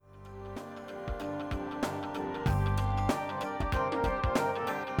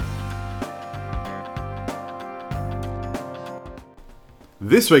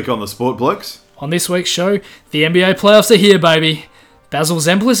This week on the Sport Blokes. On this week's show, the NBA playoffs are here, baby. Basil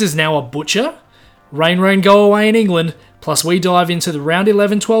Zemplis is now a butcher. Rain go away in England. Plus we dive into the round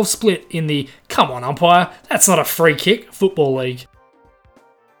 11-12 split in the, come on umpire, that's not a free kick, Football League.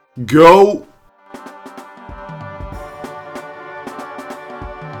 Go!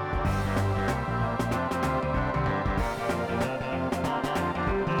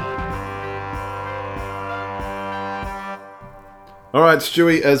 Alright,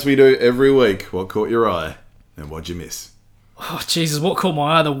 Stewie, as we do every week, what caught your eye and what'd you miss? Oh, Jesus, what caught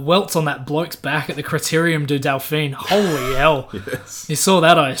my eye? The welts on that bloke's back at the Criterium du Dauphine. Holy hell. Yes. You saw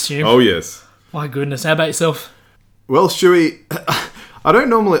that, I assume. Oh, yes. My goodness. How about yourself? Well, Stewie, I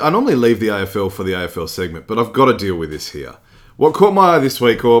normally leave the AFL for the AFL segment, but I've got to deal with this here. What caught my eye this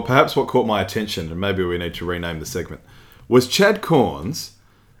week, or perhaps what caught my attention, and maybe we need to rename the segment, was Chad Corns,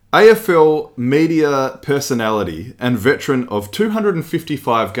 AFL media personality and veteran of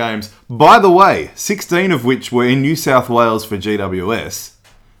 255 games, by the way, 16 of which were in New South Wales for GWS,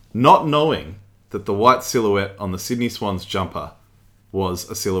 not knowing that the white silhouette on the Sydney Swans jumper was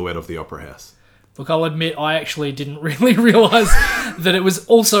a silhouette of the Opera House. Look, I'll admit, I actually didn't really realise that it was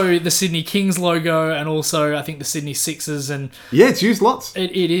also the Sydney Kings logo and also, I think, the Sydney Sixers. And yeah, it's used lots.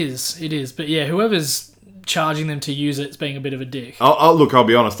 It is. But yeah, whoever's charging them to use it's being a bit of a dick. I'll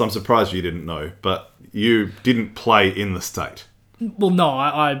be honest, I'm surprised you didn't know, but you didn't play in the state. Well, no,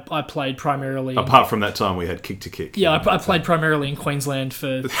 I played primarily... Apart from that time we had kick to kick. Yeah, I played primarily in Queensland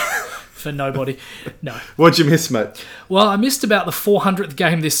for nobody. No. What'd you miss, mate? Well, I missed about the 400th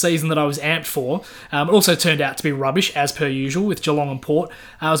game this season that I was amped for. It also turned out to be rubbish, as per usual, with Geelong and Port.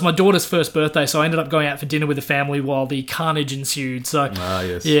 It was my daughter's first birthday, so I ended up going out for dinner with the family while the carnage ensued. So,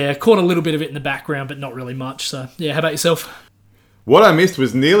 yes. Yeah, caught a little bit of it in the background, but not really much. So, yeah, how about yourself? What I missed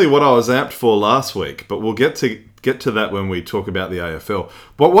was nearly what I was amped for last week, but we'll get to that when we talk about the AFL.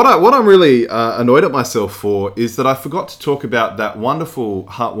 But what I'm really annoyed at myself for is that I forgot to talk about that wonderful,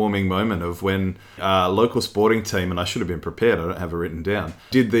 heartwarming moment of when a local sporting team, and I should have been prepared, I don't have it written down,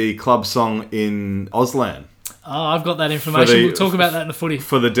 did the club song in AUSLAN. Oh, I've got that information. We'll talk about that in the footy.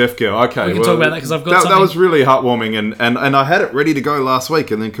 For the deaf girl. Okay. We can talk about that because I've got something. That was really heartwarming, and I had it ready to go last week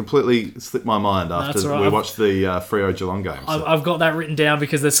and then completely slipped my mind after we watched the Freo Geelong game. So. I've got that written down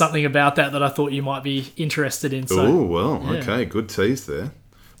because there's something about that I thought you might be interested in. So. Oh, well, yeah. Okay. Good tease there.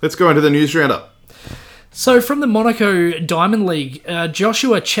 Let's go into the news roundup. So from the Monaco Diamond League,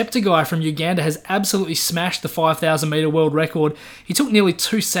 Joshua Cheptegei from Uganda has absolutely smashed the 5,000 metre world record. He took nearly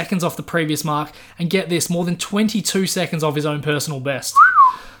 2 seconds off the previous mark and get this, more than 22 seconds off his own personal best.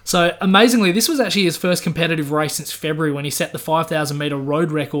 So amazingly, this was actually his first competitive race since February when he set the 5,000 metre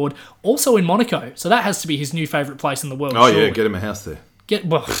road record, also in Monaco. So that has to be his new favourite place in the world. Oh surely. Yeah, get him a house there.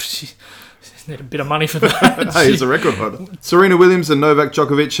 Need a bit of money for that. Hey, he's a record holder. Serena Williams and Novak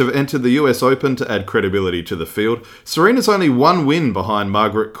Djokovic have entered the US Open to add credibility to the field. Serena's only 1 win behind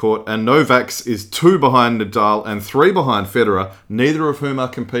Margaret Court, and Novak's is 2 behind Nadal and 3 behind Federer, neither of whom are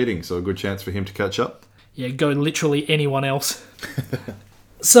competing, so a good chance for him to catch up. Yeah, go literally anyone else.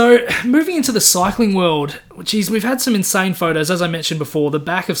 So, moving into the cycling world, we've had some insane photos, as I mentioned before, the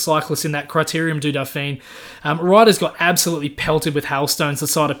back of cyclists in that Criterium du Dauphine. Riders got absolutely pelted with hailstones the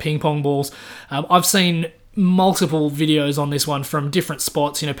side of ping pong balls. I've seen multiple videos on this one from different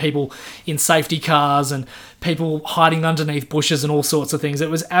spots, people in safety cars and people hiding underneath bushes and all sorts of things.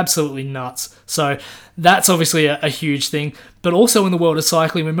 It was absolutely nuts. So that's obviously a huge thing. But also in the world of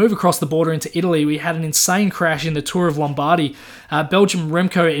cycling, we move across the border into Italy. We had an insane crash in the Tour of Lombardy. Belgium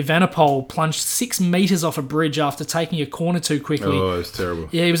Remco Evenepoel plunged 6 metres off a bridge after taking a corner too quickly. Oh, it was terrible.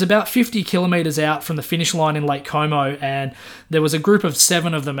 Yeah, he was about 50 kilometres out from the finish line in Lake Como, and there was a group of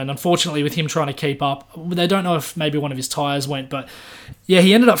 7 of them, and unfortunately with him trying to keep up, they don't know if maybe one of his tyres went, but yeah,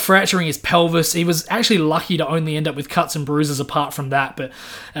 he ended up fracturing his pelvis. He was actually lucky to only end up with cuts and bruises apart from that, but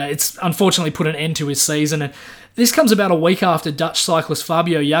it's unfortunately put an end to his season. And this comes about a week after Dutch cyclist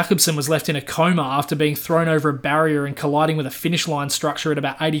Fabio Jakobsen was left in a coma after being thrown over a barrier and colliding with a finish line structure at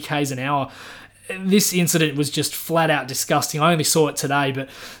about 80 k's an hour. This incident was just flat out disgusting. I only saw it today, but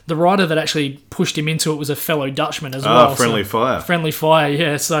the rider that actually pushed him into it was a fellow Dutchman as well. Friendly fire. Friendly fire,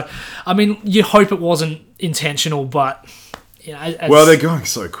 yeah. So, I mean, you hope it wasn't intentional, but... well, they're going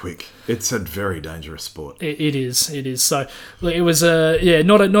so quick. It's a very dangerous sport. It is. So it was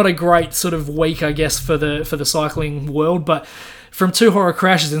not a great sort of week, I guess, for the cycling world. But From 2 horror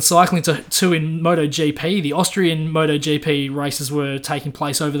crashes in cycling to 2 in MotoGP, the Austrian MotoGP races were taking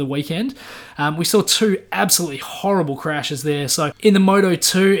place over the weekend. We saw 2 absolutely horrible crashes there. So in the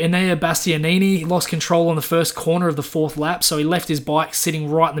Moto2, Enea Bastianini lost control on the first corner of the 4th lap, so he left his bike sitting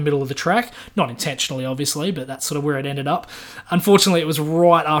right in the middle of the track. Not intentionally, obviously, but that's sort of where it ended up. Unfortunately, it was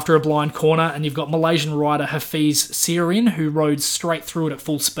right after a blind corner, and you've got Malaysian rider Hafiz Sirin, who rode straight through it at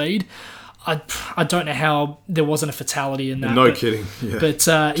full speed. I don't know how there wasn't a fatality in that. No kidding. Yeah. But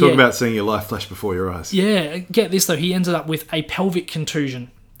Talk about seeing your life flash before your eyes. Yeah, get this though, he ended up with a pelvic contusion.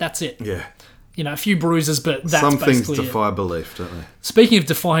 That's it. Yeah. A few bruises, but that's some things basically defy belief, don't they? Speaking of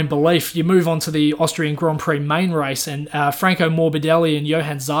defying belief, you move on to the Austrian Grand Prix main race, and Franco Morbidelli and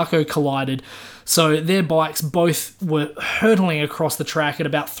Johann Zarco collided. So their bikes both were hurtling across the track at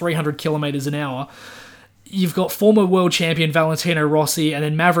about 300 kilometers an hour. You've got former world champion Valentino Rossi and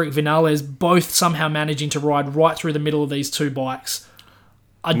then Maverick Vinales both somehow managing to ride right through the middle of these 2 bikes.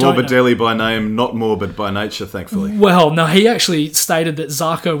 Morbidelli by name, not morbid by nature, thankfully. Well, no, he actually stated that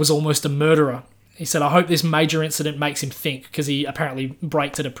Zarco was almost a murderer. He said, I hope this major incident makes him think, because he apparently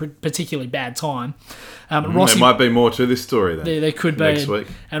braked at a particularly bad time. Rossi, there might be more to this story then. There could be. Next week.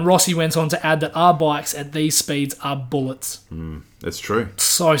 And Rossi went on to add that our bikes at these speeds are bullets. That's true.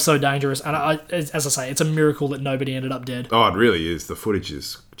 So dangerous. And as I say, it's a miracle that nobody ended up dead. Oh, it really is. The footage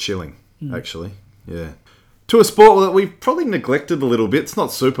is chilling, actually. Yeah. To a sport that we've probably neglected a little bit. It's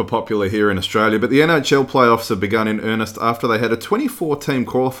not super popular here in Australia, but the NHL playoffs have begun in earnest after they had a 24-team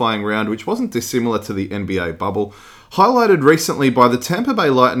qualifying round, which wasn't dissimilar to the NBA bubble, highlighted recently by the Tampa Bay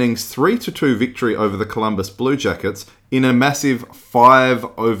Lightning's 3-2 victory over the Columbus Blue Jackets in a massive 5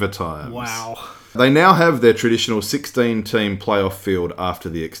 overtimes. Wow. They now have their traditional 16-team playoff field after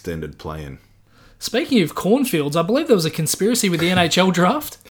the extended play-in. Speaking of cornfields, I believe there was a conspiracy with the NHL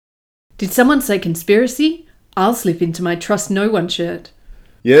draft. Did someone say conspiracy? I'll slip into my Trust No One shirt.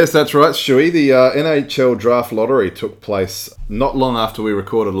 Yes, that's right, Stewie. The NHL Draft lottery took place not long after we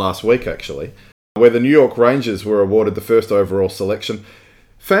recorded last week, actually, where the New York Rangers were awarded the first overall selection.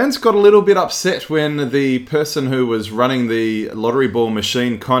 Fans got a little bit upset when the person who was running the lottery ball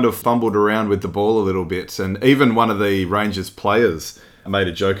machine kind of fumbled around with the ball a little bit, and even one of the Rangers players made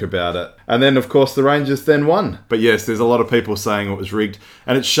a joke about it. And then, of course, the Rangers then won. But yes, there's a lot of people saying it was rigged.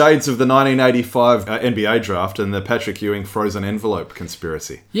 And it's shades of the 1985 NBA draft and the Patrick Ewing frozen envelope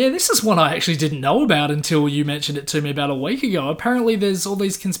conspiracy. Yeah, this is one I actually didn't know about until you mentioned it to me about a week ago. Apparently there's all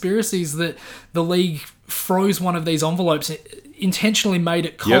these conspiracies that the league froze one of these envelopes, intentionally made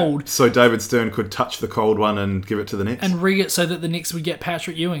it cold. Yep. So David Stern could touch the cold one and give it to the Knicks. And rig it so that the Knicks would get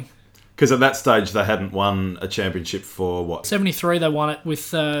Patrick Ewing. Because at that stage, they hadn't won a championship for what? 73, they won it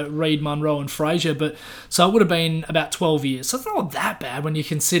with Reid, Munro and Frazier. So it would have been about 12 years. So it's not that bad when you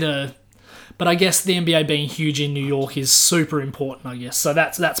consider... But I guess the NBA being huge in New York is super important, I guess. So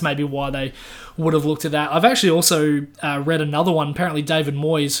that's maybe why they would have looked at that. I've actually also read another one. Apparently David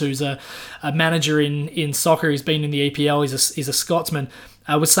Moyes, who's a manager in soccer, he's been in the EPL, he's a Scotsman,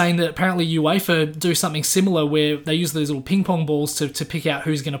 was saying that apparently UEFA do something similar where they use these little ping pong balls to pick out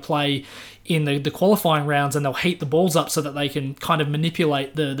who's going to play in the qualifying rounds, and they'll heat the balls up so that they can kind of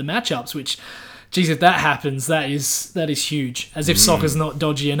manipulate the matchups, which... Geez, if that happens, that is huge. As if soccer's not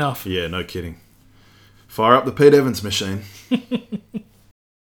dodgy enough. Yeah, no kidding. Fire up the Pete Evans machine.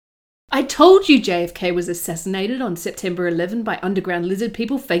 I told you JFK was assassinated on September 11 by underground lizard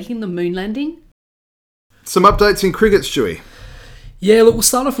people faking the moon landing. Some updates in cricket, Stewie. Yeah, look, we'll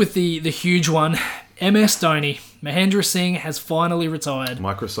start off with the huge one. MS Dhoni. Mahendra Singh has finally retired.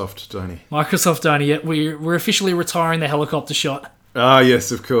 Microsoft Dhoni. Yeah. We're officially retiring the helicopter shot. Ah,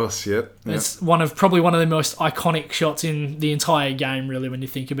 yes, of course, yep. It's probably one of the most iconic shots in the entire game, really, when you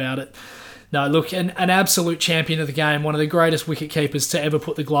think about it. No, look, an absolute champion of the game, one of the greatest wicket keepers to ever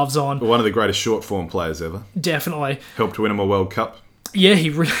put the gloves on. One of the greatest short form players ever. Definitely. Helped win him a World Cup. Yeah, he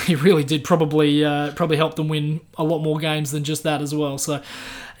really did. Probably helped them win a lot more games than just that as well. So,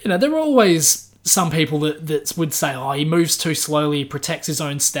 there are always some people that would say, oh, he moves too slowly, he protects his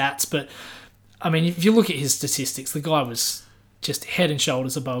own stats. But, I mean, if you look at his statistics, the guy was... just head and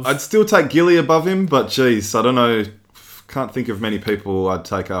shoulders above. I'd still take Gilly above him, but geez, I don't know. Can't think of many people I'd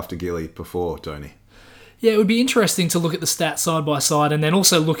take after Gilly before Dhoni. Yeah, it would be interesting to look at the stats side by side and then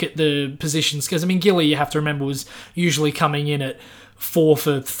also look at the positions. Because, I mean, Gilly, you have to remember, was usually coming in at 4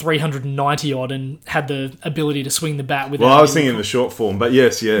 for 390 odd and had the ability to swing the bat with. Well, I was thinking the short form, but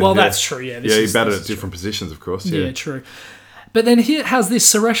yes, yeah. Well, that's true, yeah. He batted at different positions, of course. Yeah, true. But then here has this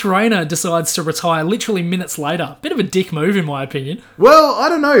Suresh Raina decides to retire literally minutes later. Bit of a dick move, in my opinion. Well, I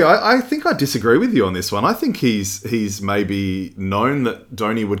don't know. I think I disagree with you on this one. I think he's maybe known that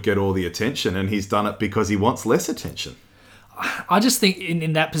Dhoni would get all the attention, and he's done it because he wants less attention. I just think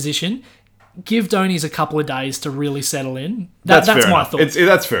in that position, give Dhoni's a couple of days to really settle in. That's my thought.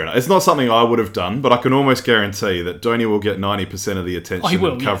 That's fair enough. It's not something I would have done, but I can almost guarantee that Dhoni will get 90% of the attention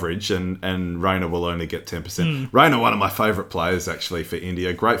and coverage, and Raina will only get 10%. Raina, one of my favourite players, actually, for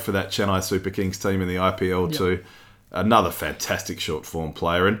India. Great for that Chennai Super Kings team in the IPL too. Another fantastic short form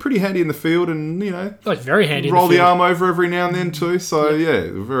player, and pretty handy in the field, and very handy. Roll the arm over every now and then too. So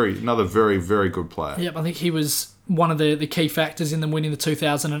another very, very good player. Yep, I think he was one of the key factors in them winning the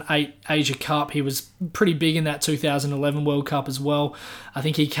 2008 Asia Cup. He was pretty big in that 2011 World Cup as well. I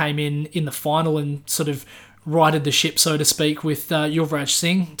think he came in the final and sort of righted the ship, so to speak, with Yuvraj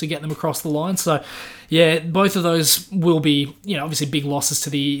Singh to get them across the line. So, yeah, both of those will be, obviously big losses to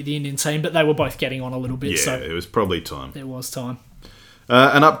the Indian team, but they were both getting on a little bit. Yeah, so it was probably time. It was time.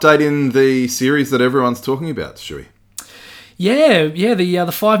 An update in the series that everyone's talking about, Shuey. Yeah, the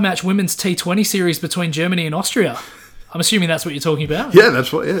 5-match women's T20 series between Germany and Austria. I'm assuming that's what you're talking about. Yeah,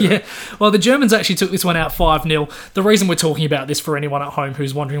 that's what, Yeah. Well, the Germans actually took this one out 5-0. The reason we're talking about this, for anyone at home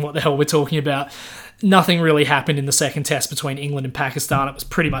who's wondering what the hell we're talking about, nothing really happened in the second test between England and Pakistan. It was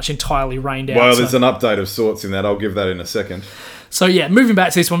pretty much entirely rained out. Well, there's an update of sorts in that. I'll give that in a second. So, yeah, moving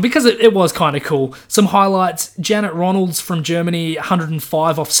back to this one, because it was kind of cool. Some highlights: Janet Ronalds from Germany,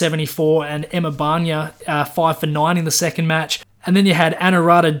 105 off 74, and Emma Barnia, 5 for 9 in the second match. And then you had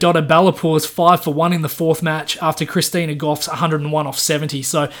Anuradha Dodda-Balapour's 5 for 1 in the fourth match after Christina Goff's 101 off 70.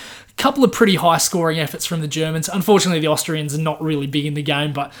 So, a couple of pretty high-scoring efforts from the Germans. Unfortunately, the Austrians are not really big in the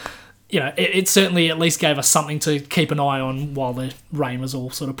game, but it certainly at least gave us something to keep an eye on while the rain was all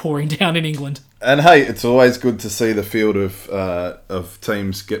sort of pouring down in England. And hey, it's always good to see the field of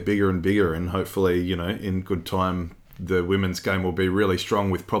teams get bigger and bigger, and hopefully, in good time, the women's game will be really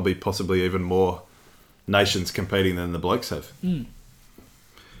strong with possibly even more nations competing than the blokes have.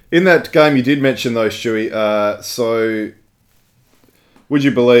 In that game, you did mention though, Stewie, so would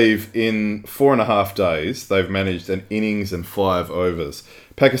you believe in 4.5 days they've managed an innings and 5 overs?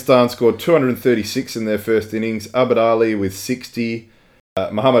 Pakistan scored 236 in their first innings, Abid Ali with 60,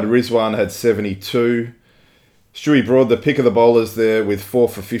 Muhammad Rizwan had 72, Stewie Broad, the pick of the bowlers there, with 4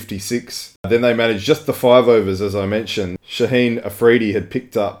 for 56. Then they managed just the 5 overs, as I mentioned. Shaheen Afridi had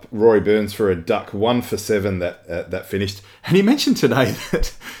picked up Rory Burns for a duck, 1 for 7 that finished. And he mentioned today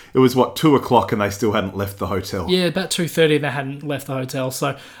that it was, 2 o'clock and they still hadn't left the hotel. Yeah, about 2:30 they hadn't left the hotel.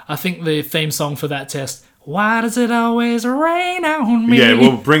 So I think the theme song for that test, "Why does it always rain on me?" Yeah,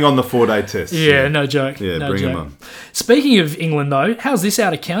 well, bring on the 4-day test. Yeah, no joke. Yeah, no bring joke. them on. Speaking of England, though, how's this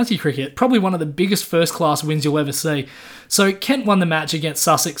out of county cricket? Probably one of the biggest first-class wins you'll ever see. So Kent won the match against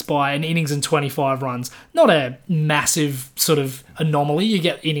Sussex by an innings and 25 runs. Not a massive sort of anomaly. You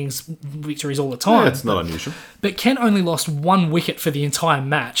get innings victories all the time. Yeah, it's not unusual. But Kent only lost 1 wicket for the entire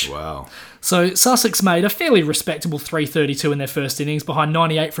match. Wow. So Sussex made a fairly respectable 332 in their first innings behind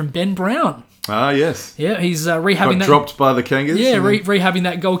 98 from Ben Brown. Ah, yes. Yeah, he's rehabbing that. Dropped by the Kangas. Yeah, rehabbing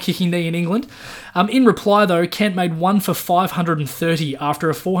that goal-kicking knee in England. In reply, though, Kent made 1 for 530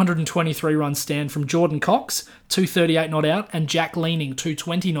 after a 423-run stand from Jordan Cox, 238 not out, and Jack Leaning,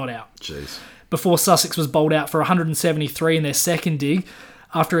 220 not out. Jeez. Before Sussex was bowled out for 173 in their second dig,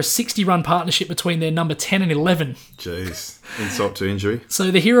 after a 60-run partnership between their number 10 and 11. Jeez. Insult to injury. So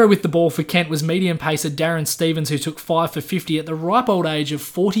the hero with the ball for Kent was medium pacer Darren Stevens, who took 5 for 50 at the ripe old age of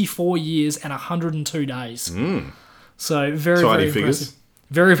 44 years and 102 days. So very, tidy very figures. impressive.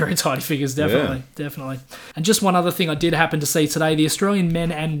 Very, very tidy figures, definitely. And just one other thing I did happen to see today, the Australian men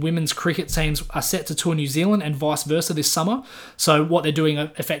and women's cricket teams are set to tour New Zealand and vice versa this summer. So what they're doing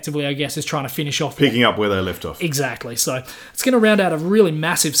effectively, I guess, is trying to finish off... Picking up where they left off. Exactly. So it's going to round out a really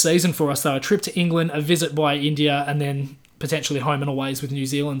massive season for us, though. A trip to England, a visit by India, and then potentially home and aways with New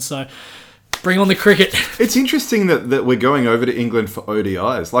Zealand. So... bring on the cricket. It's interesting that we're going over to England for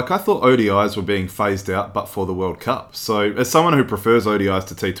ODIs. I thought ODIs were being phased out but for the World Cup. So as someone who prefers ODIs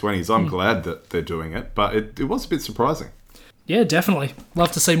to T20s, I'm glad that they're doing it. But it was a bit surprising. Yeah, definitely.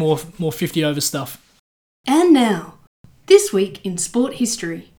 Love to see more 50-over stuff. And now, this week in sport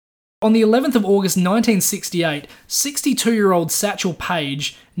history. On the 11th of August 1968, 62-year-old Satchel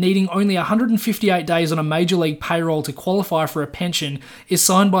Paige, needing only 158 days on a Major League payroll to qualify for a pension, is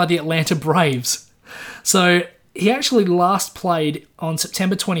signed by the Atlanta Braves. So he actually last played on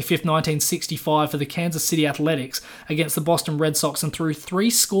September 25th, 1965 for the Kansas City Athletics against the Boston Red Sox and threw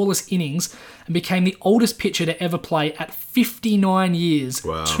 3 scoreless innings and became the oldest pitcher to ever play at 59 years,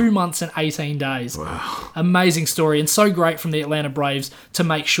 Wow. 2 months and 18 days. Wow. Amazing story, and so great from the Atlanta Braves to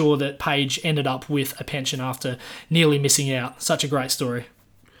make sure that Page ended up with a pension after nearly missing out. Such a great story.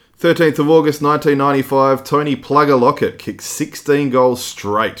 13th of August 1995, Tony Plugger Lockett kicked 16 goals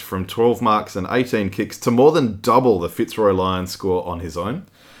straight from 12 marks and 18 kicks to more than double the Fitzroy Lions score on his own.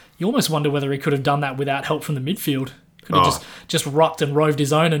 You almost wonder whether he could have done that without help from the midfield. Could have just rucked and roved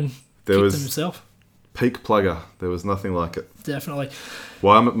his own and kicked them himself. Peak Plugger. There was nothing like it. Definitely.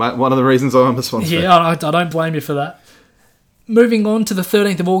 One of the reasons I'm a sponsor. Yeah, I don't blame you for that. Moving on to the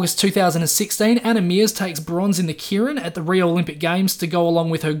 13th of August 2016, Anna Mears takes bronze in the Keirin at the Rio Olympic Games to go along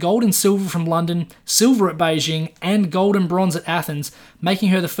with her gold and silver from London, silver at Beijing, and gold and bronze at Athens, making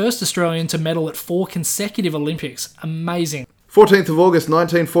her the first Australian to medal at 4 consecutive Olympics. Amazing. 14th of August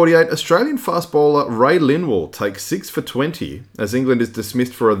 1948, Australian fast bowler Ray Linwall takes 6 for 20 as England is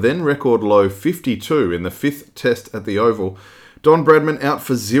dismissed for a then record low 52 in the 5th Test at the Oval. Don Bradman out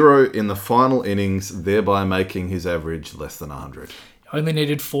for 0 in the final innings, thereby making his average less than 100. Only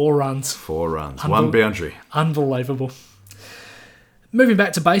needed 4 runs. 4 runs. One boundary. Unbelievable. Moving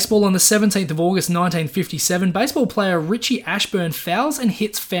back to baseball, on the 17th of August 1957, baseball player Richie Ashburn fouls and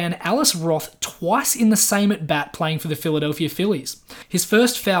hits fan Alice Roth twice in the same at-bat playing for the Philadelphia Phillies. His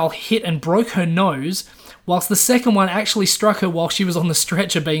first foul hit and broke her nose, whilst the second one actually struck her while she was on the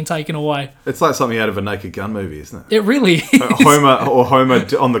stretcher being taken away. It's like something out of a Naked Gun movie, isn't it? It really is. Homer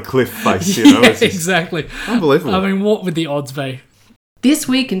on the cliff face, you know? Yeah, exactly. Unbelievable. I mean, what would the odds be? This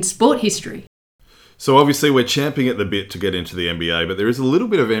week in sport history. So obviously we're champing at the bit to get into the NBA, but there is a little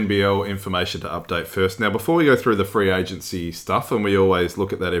bit of NBL information to update first. Now, before we go through the free agency stuff, and we always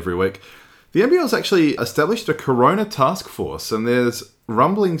look at that every week, the NBL's actually established a Corona task force, and there's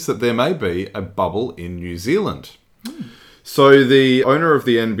rumblings that there may be a bubble in New Zealand. So the owner of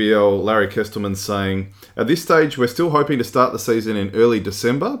the NBL, Larry Kestelman's saying, at this stage, we're still hoping to start the season in early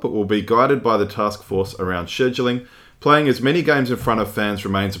December, but we'll be guided by the task force around scheduling. Playing as many games in front of fans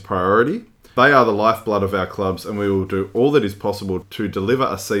remains a priority. They are the lifeblood of our clubs, and we will do all that is possible to deliver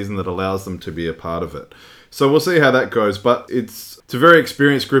a season that allows them to be a part of it. So we'll see how that goes, but it's a very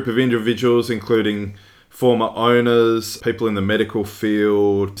experienced group of individuals, including former owners, people in the medical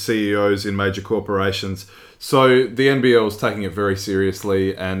field, CEOs in major corporations. So the NBL is taking it very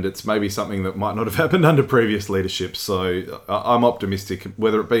seriously, and it's maybe something that might not have happened under previous leadership. So I'm optimistic,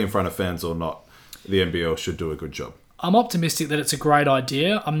 whether it be in front of fans or not, the NBL should do a good job. I'm optimistic that it's a great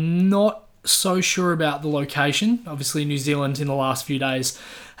idea. I'm not so sure about the location. Obviously, New Zealand in the last few days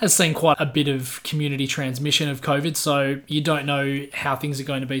has seen quite a bit of community transmission of COVID, so you don't know how things are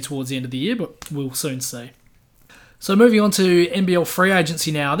going to be towards the end of the year, but we'll soon see. So moving on to NBL free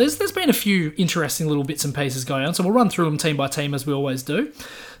agency now, there's been a few interesting little bits and pieces going on, so we'll run through them team by team as we always do.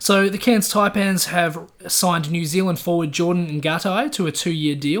 So the Cairns Taipans have signed New Zealand forward Jordan Ngatai to a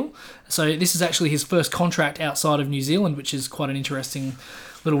 2-year deal. So this is actually his first contract outside of New Zealand, which is quite an interesting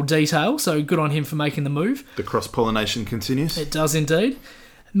little detail, so good on him for making the move. The cross-pollination continues. It does indeed.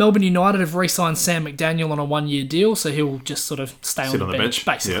 Melbourne United have re-signed Sam McDaniel on a 1-year deal, so he'll just sort of stay on the bench,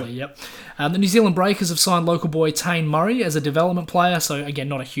 basically. Yep. The New Zealand Breakers have signed local boy Tane Murray as a development player, so again,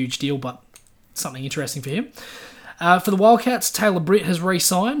 not a huge deal, but something interesting for him. For the Wildcats, Taylor Britt has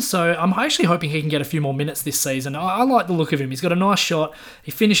re-signed, so I'm actually hoping he can get a few more minutes this season. I like the look of him. He's got a nice shot. He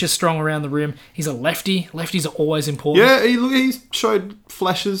finishes strong around the rim. He's a lefty. Lefties are always important. Yeah, he showed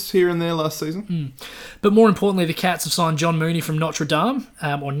flashes here and there last season. But more importantly, the Cats have signed John Mooney from Notre Dame,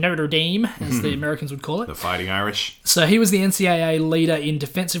 or Notre Dame, as the Americans would call it. The Fighting Irish. So he was the NCAA leader in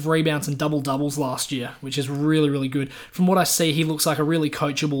defensive rebounds and double-doubles last year, which is really, really good. From what I see, he looks like a really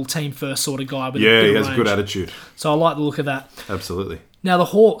coachable, team-first sort of guy. With he has a good attitude. So I like the look of that. Absolutely. Now the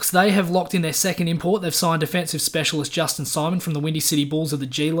Hawks, they have locked in their second import. They've signed defensive specialist Justin Simon from the Windy City Bulls of the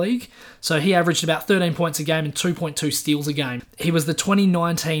G League. So he averaged about 13 points a game and 2.2 steals a game. He was the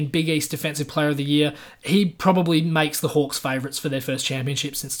 2019 Big East Defensive Player of the Year. He probably makes the Hawks favourites for their first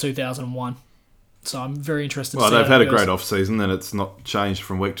championship since 2001. So I'm very interested to see they've how had it a goes. great off-season, and it's not changed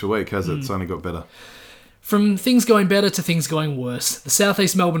from week to week, has it? It's only got better. From things going better to things going worse. The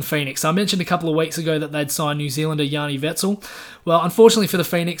Southeast Melbourne Phoenix. I mentioned a couple of weeks ago that they'd signed New Zealander Yanni Wetzel. Well, unfortunately for the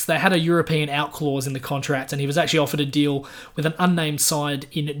Phoenix, they had a European out clause in the contract, and he was actually offered a deal with an unnamed side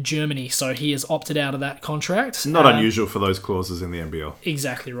in Germany, so he has opted out of that contract. Not unusual for those clauses in the NBL.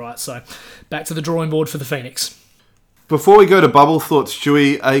 Exactly right. So back to the drawing board for the Phoenix. Before we go to bubble thoughts,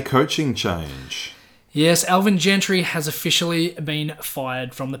 Stewie, a coaching change. Yes, Alvin Gentry has officially been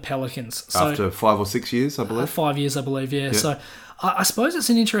fired from the Pelicans. So, after 5 or 6 years, I believe. 5 years, I believe, yeah. So I suppose it's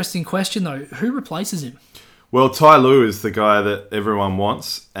an interesting question, though. Who replaces him? Well, Ty Lue is the guy that everyone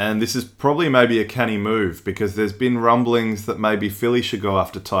wants, and this is probably maybe a canny move because there's been rumblings that maybe Philly should go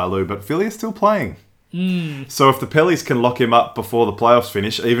after Ty Lue, but Philly is still playing. So if the Pellies can lock him up before the playoffs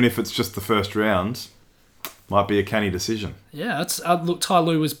finish, even if it's just the first round, might be a canny decision. Yeah, look, Ty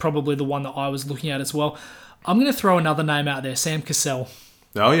Lue was probably the one that I was looking at as well. I'm going to throw another name out there, Sam Cassell.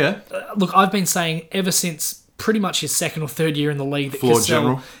 Oh, yeah? Look, I've been saying ever since pretty much his second or third year in the league that Floor Cassell,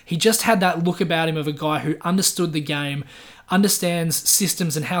 general. he just had that look about him of a guy who understood the game, understands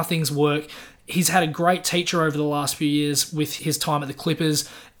systems and how things work. He's had a great teacher over the last few years with his time at the Clippers,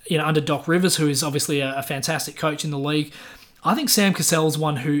 under Doc Rivers, who is obviously a fantastic coach in the league. I think Sam Cassell's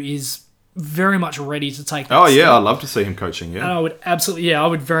one who is very much ready to take that step. I'd love to see him coaching, yeah. And I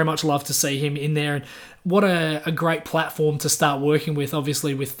would very much love to see him in there. And what a great platform to start working with,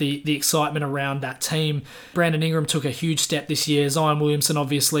 obviously, with the excitement around that team. Brandon Ingram took a huge step this year. Zion Williamson,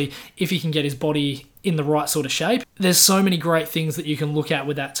 obviously, if he can get his body in the right sort of shape. There's so many great things that you can look at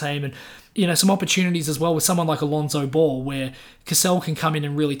with that team. And some opportunities as well with someone like Alonzo Ball, where Cassell can come in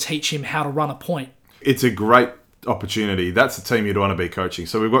and really teach him how to run a point. It's a great opportunity. That's the team you'd want to be coaching.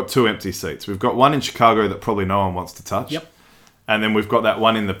 So we've got 2 empty seats. We've got one in Chicago that probably no one wants to touch. Yep. And then we've got that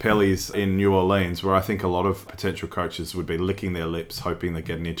one in the Pellies in New Orleans, where I think a lot of potential coaches would be licking their lips, hoping they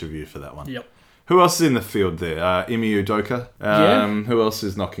get an interview for that one. Yep. Who Who else is in the field there? Imi Udoka. Who else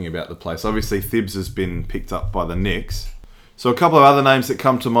is knocking about the place? Obviously, Thibs has been picked up by the Knicks. So a couple of other names that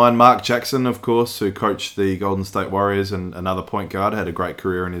come to mind. Mark Jackson, of course, who coached the Golden State Warriors and another point guard, had a great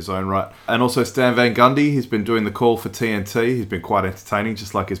career in his own right. And also Stan Van Gundy, he's been doing the call for TNT. He's been quite entertaining,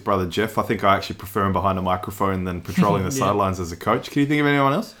 just like his brother Jeff. I think I actually prefer him behind a microphone than patrolling the sidelines as a coach. Can you think of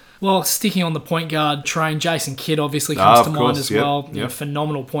anyone else? Well, sticking on the point guard train, Jason Kidd obviously comes to mind as well. Yep.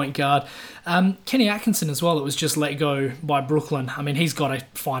 Phenomenal point guard. Kenny Atkinson as well, that was just let go by Brooklyn. I mean, he's got to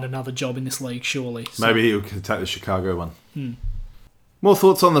find another job in this league, surely. So. Maybe he could take the Chicago one. More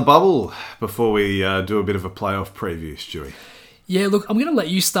thoughts on the bubble before we do a bit of a playoff preview, Stewie? Yeah, look, I'm going to let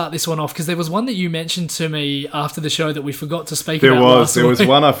you start this one off because there was one that you mentioned to me after the show that we forgot to speak about last week. There was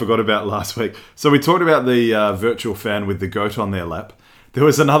one I forgot about last week. So we talked about the virtual fan with the goat on their lap. There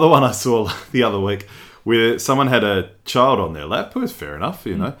was another one I saw the other week where someone had a child on their lap. It was fair enough,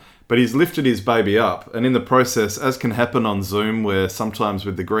 you know. But he's lifted his baby up, and in the process, as can happen on Zoom, where sometimes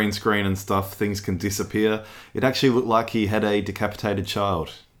with the green screen and stuff, things can disappear, it actually looked like he had a decapitated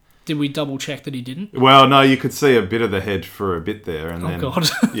child. Did we double check that he didn't? Well, no, you could see a bit of the head for a bit there. And God.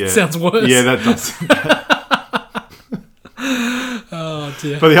 Yeah. Sounds worse. Yeah, that does. Oh,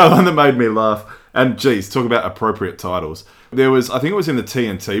 dear. But the other one that made me laugh, and geez, talk about appropriate titles. There was, I think it was in the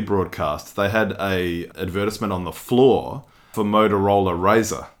TNT broadcast, they had a advertisement on the floor for Motorola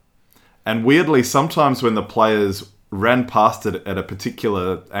Razr. And weirdly, sometimes when the players ran past it at a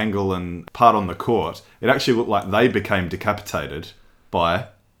particular angle and part on the court, it actually looked like they became decapitated by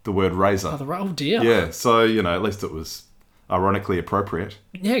the word razor. Oh dear. Yeah, so, you know, at least it was ironically appropriate.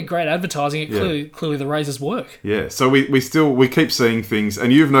 Yeah, great advertising. Clearly the razors work. Yeah, so we keep seeing things,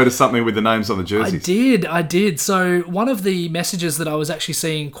 and you've noticed something with the names on the jerseys. I did. So one of the messages that I was actually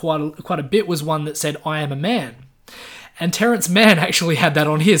seeing quite a bit was one that said, "I am a man." And Terrence Mann actually had that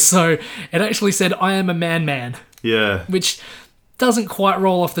on his, so it actually said, "I am a man." Yeah. Which doesn't quite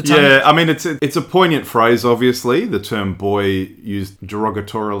roll off the tongue. Yeah, I mean, it's a poignant phrase, obviously. The term boy used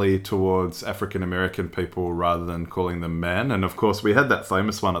derogatorily towards African-American people rather than calling them man. And, of course, we had that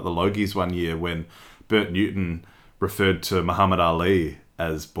famous one at the Logies one year when Bert Newton referred to Muhammad Ali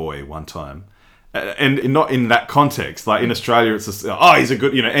as boy one time. And not in that context. Like in Australia, it's just, he's a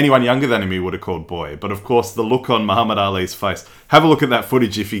good, anyone younger than him he would have called boy. But of course, the look on Muhammad Ali's face, have a look at that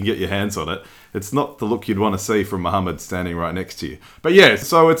footage if you can get your hands on it. It's not the look you'd want to see from Muhammad standing right next to you. But yeah,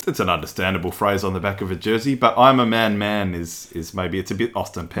 so it's an understandable phrase on the back of a jersey. But I'm a man is maybe, it's a bit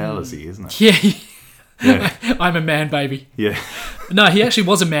Austin Powers-y, isn't it? Yeah. Yeah. I'm a man, baby. Yeah. No, he actually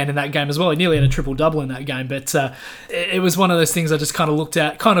was a man in that game as well. He nearly had a triple-double in that game. But it was one of those things I just kind of looked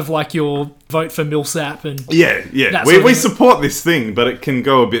at, kind of like your vote for Millsap. And yeah. We support this thing, but it can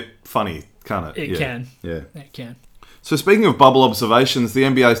go a bit funny, can't it? It can. Yeah. It can. So speaking of bubble observations, the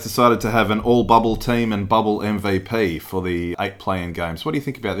NBA's decided to have an all-bubble team and bubble MVP for the 8 play-in games. What do you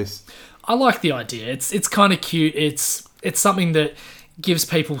think about this? I like the idea. It's kind of cute. It's something that gives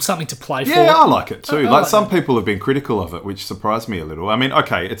people something to play for. Yeah, I like it too. Some people have been critical of it, which surprised me a little. I mean,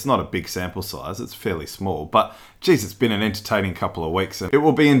 okay, it's not a big sample size. It's fairly small. But, geez, it's been an entertaining couple of weeks. And it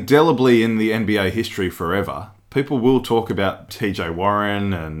will be indelibly in the NBA history forever. People will talk about TJ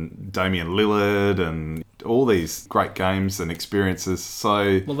Warren and Damian Lillard and all these great games and experiences.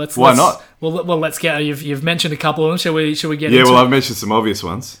 So why not? Well, let's get. You've mentioned a couple of them. Shall we get? Yeah, I've mentioned some obvious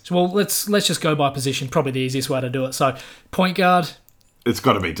ones. Well, let's just go by position. Probably the easiest way to do it. So, point guard. It's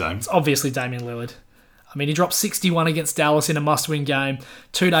got to be Dame. It's obviously Damian Lillard. I mean, he dropped 61 against Dallas in a must-win game.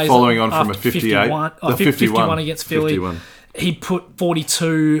 2 days following on after from a 51 51 against Philly. 51. He put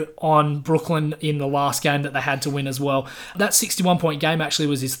 42 on Brooklyn in the last game that they had to win as well. That 61-point game actually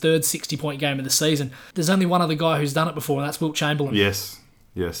was his third 60-point game of the season. There's only one other guy who's done it before, and that's Wilt Chamberlain. Yes,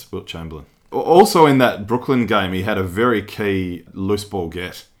 Wilt Chamberlain. Also in that Brooklyn game, he had a very key loose ball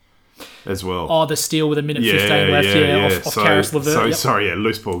get as well. Oh, the steal with a minute 15 left, off Karis LeVert. Sorry,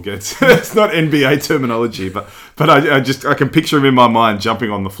 loose ball gets. It's not NBA terminology, but I can picture him in my mind jumping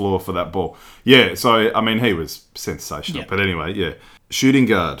on the floor for that ball. Yeah, so, I mean, he was sensational. But anyway, yeah. Shooting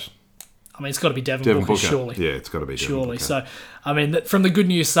guard. I mean, it's got to be Devin Booker, surely. Yeah, it's got to be Devin Booker. So, I mean, from the Good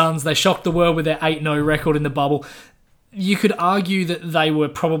News Suns, they shocked the world with their 8-0 record in the bubble. You could argue that they were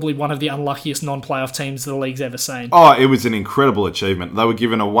probably one of the unluckiest non-playoff teams the league's ever seen. Oh, it was an incredible achievement. They were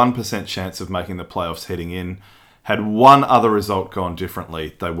given a 1% chance of making the playoffs heading in. Had one other result gone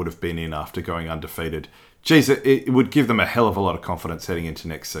differently, they would have been in after going undefeated. Geez, it would give them a hell of a lot of confidence heading into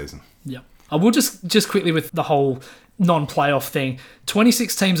next season. Yeah. I will just quickly with the whole non-playoff thing.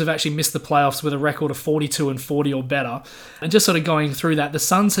 26 teams have actually missed the playoffs with a record of 42 and 40 or better. And just sort of going through that, the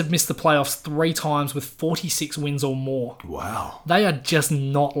Suns have missed the playoffs 3 times with 46 wins or more. Wow. They are just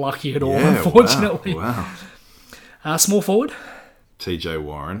not lucky at all, unfortunately. Wow. Small forward? TJ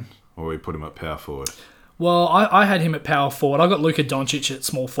Warren, or we put him at power forward. Well, I had him at power forward. I got Luka Doncic at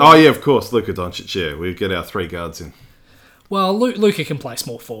small forward. Oh, yeah, of course, Luka Doncic, yeah. We get our 3 guards in. Well, Luka can play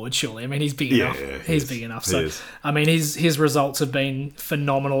small forward, surely. I mean, he's big enough. Yeah, he's big enough. So, I mean, his results have been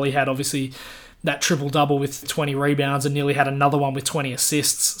phenomenal. He had, obviously, that triple-double with 20 rebounds and nearly had another one with 20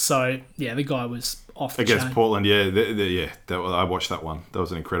 assists. So, yeah, the guy was off the chain. Against Portland, I watched that one. That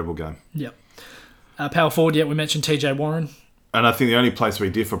was an incredible game. Yep. Power forward, we mentioned TJ Warren. And I think the only place we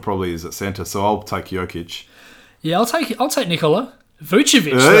differ probably is at centre, so I'll take Jokic. Yeah, I'll take Nikola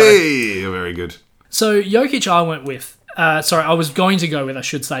Vucevic. Hey, very good. So, Jokic I went with. I was going to go with, I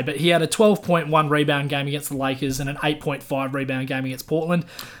should say, but he had a 12.1 rebound game against the Lakers and an 8.5 rebound game against Portland.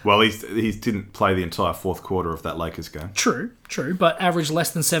 Well, he didn't play the entire fourth quarter of that Lakers game. True, but averaged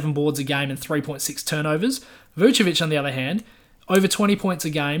less than 7 boards a game and 3.6 turnovers. Vucevic, on the other hand, over 20 points a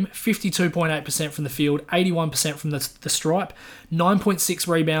game, 52.8% from the field, 81% from the stripe, 9.6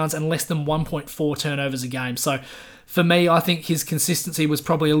 rebounds and less than 1.4 turnovers a game. So, for me, I think his consistency was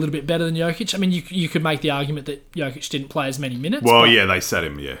probably a little bit better than Jokic. I mean, you could make the argument that Jokic didn't play as many minutes. Well, they sat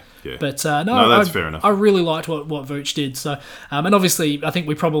him, yeah. But no, that's fair enough. I really liked what Vooch did. So, and obviously, I think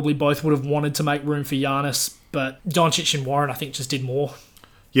we probably both would have wanted to make room for Giannis, but Doncic and Warren, I think, just did more.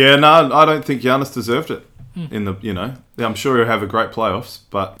 Yeah, no, I don't think Giannis deserved it. I'm sure he'll have a great playoffs,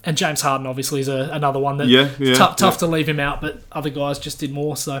 but and James Harden obviously is another one that tough to leave him out, but other guys just did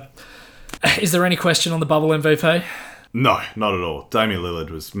more. So, is there any question on the bubble MVP? No, not at all. Damian Lillard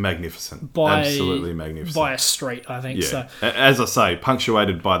was magnificent, absolutely magnificent by a street, I think. Yeah, so. As I say,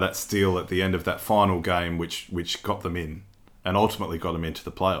 punctuated by that steal at the end of that final game, which got them in, and ultimately got them into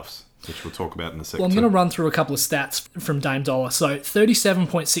the playoffs, which we'll talk about in a second. Well, I'm going to run through a couple of stats from Dame Dollar. So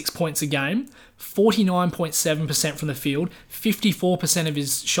 37.6 points a game, 49.7% from the field, 54% of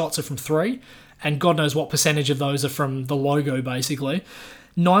his shots are from 3, and God knows what percentage of those are from the logo, basically.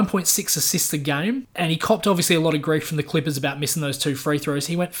 9.6 assists a game, and he copped obviously a lot of grief from the Clippers about missing those 2 free throws.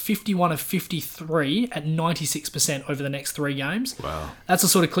 He went 51 of 53 at 96% over the next 3 games. Wow. That's the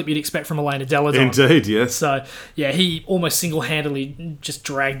sort of clip you'd expect from Elena Deladon. Indeed, yes. So, yeah, he almost single-handedly just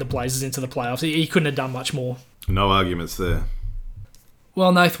dragged the Blazers into the playoffs. He couldn't have done much more. No arguments there.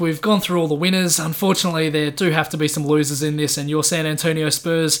 Well, Nath, we've gone through all the winners. Unfortunately, there do have to be some losers in this, and your San Antonio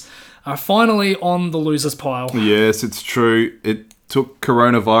Spurs are finally on the losers pile. Yes, it's true. It took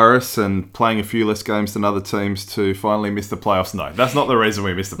coronavirus and playing a few less games than other teams to finally miss the playoffs. No, that's not the reason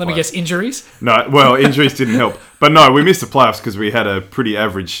we missed the playoffs. Let me guess, injuries? No, well, injuries didn't help. But no, we missed the playoffs because we had a pretty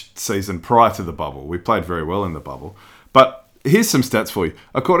average season prior to the bubble. We played very well in the bubble. But here's some stats for you.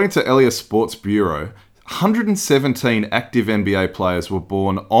 According to Elias Sports Bureau, 117 active NBA players were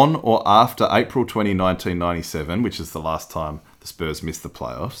born on or after April 20, 1997, which is the last time the Spurs missed the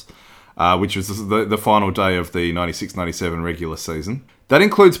playoffs. Which was the final day of the 96-97 regular season. That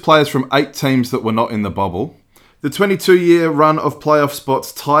includes players from 8 teams that were not in the bubble. The 22-year run of playoff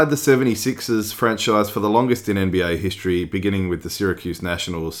spots tied the 76ers franchise for the longest in NBA history, beginning with the Syracuse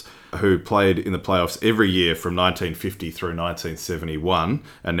Nationals, who played in the playoffs every year from 1950 through 1971,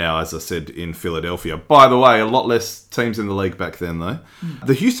 and now, as I said, in Philadelphia. By the way, a lot less teams in the league back then, though.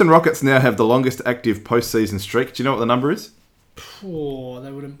 The Houston Rockets now have the longest active postseason streak. Do you know what the number is? Oh, they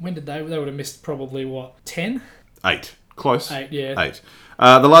would have missed probably, 10? 8. Close. 8, yeah. 8.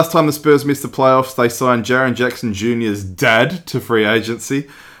 The last time the Spurs missed the playoffs, they signed Jaren Jackson Jr.'s dad to free agency.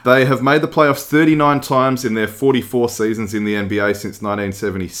 They have made the playoffs 39 times in their 44 seasons in the NBA since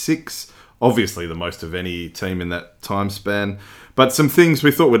 1976. Obviously the most of any team in that time span. But some things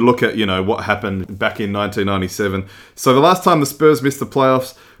we thought we'd look at, what happened back in 1997. So the last time the Spurs missed the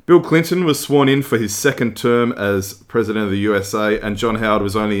playoffs, Bill Clinton was sworn in for his second term as President of the USA, and John Howard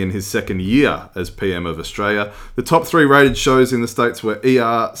was only in his second year as PM of Australia. The top 3 rated shows in the States were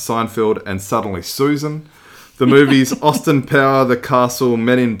ER, Seinfeld, and Suddenly Susan. The movies Austin Power, The Castle,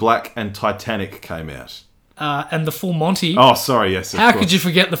 Men in Black, and Titanic came out. And The Full Monty. Oh, sorry, yes. How could you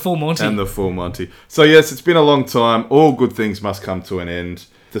forget The Full Monty? And The Full Monty. So, yes, it's been a long time. All good things must come to an end.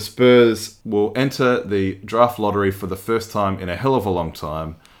 The Spurs will enter the draft lottery for the first time in a hell of a long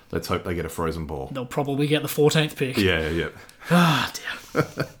time. Let's hope they get a frozen ball. They'll probably get the 14th pick. Yeah. Ah,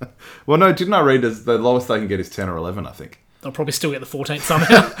 dear. Well, no, didn't I read the lowest they can get is 10 or 11, I think. They'll probably still get the 14th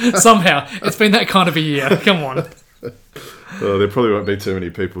somehow. Somehow. It's been that kind of a year. Come on. Well, there probably won't be too many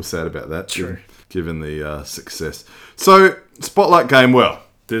people sad about that. True. Given the success. So, Spotlight game, well,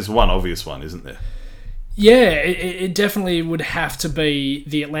 there's one obvious one, isn't there? Yeah, it definitely would have to be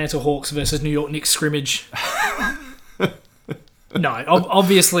the Atlanta Hawks versus New York Knicks scrimmage. No,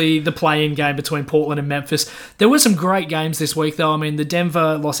 obviously the play-in game between Portland and Memphis. There were some great games this week, though. I mean, the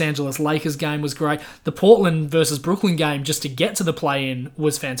Denver-Los Angeles Lakers game was great. The Portland versus Brooklyn game, just to get to the play-in,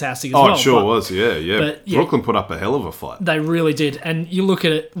 was fantastic as well. Oh, it sure was, yeah. But, Brooklyn put up a hell of a fight. They really did. And you look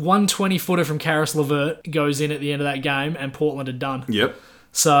at it, 120-footer from Karis LeVert goes in at the end of that game, and Portland are done. Yep.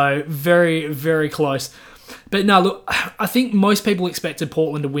 So, very, very close. But no, look, I think most people expected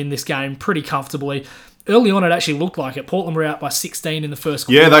Portland to win this game pretty comfortably. Early on, it actually looked like it. Portland were out by 16 in the first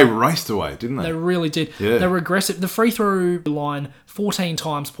quarter. Yeah, they raced away, didn't they? They really did. Yeah. They were aggressive. The free throw line, 14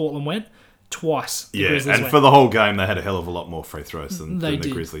 times Portland went, twice the Grizzlies and went. for the whole game, they had a hell of a lot more free throws than the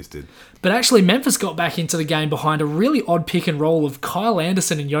did. Grizzlies did. But actually, Memphis got back into the game behind a really odd pick and roll of Kyle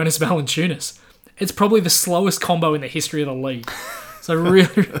Anderson and Jonas Valanciunas. It's probably the slowest combo in the history of the league. So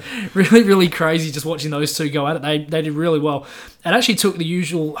really crazy just watching those two go at it. They did really well. It actually took the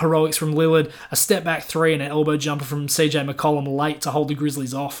usual heroics from Lillard, a step back three and an elbow jumper from CJ McCollum late to hold the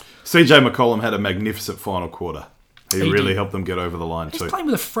Grizzlies off. CJ McCollum had a magnificent final quarter. He really did. helped them get over the line too. He's playing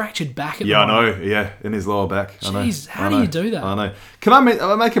with a fractured back at Yeah, the moment. I know. Yeah, in his lower back. Jeez, how do you do that? I know. Can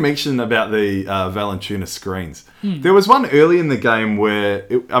I make a mention about the Valanciunas screens? There was one early in the game where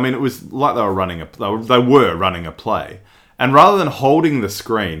it was like they were running a play. And rather than holding the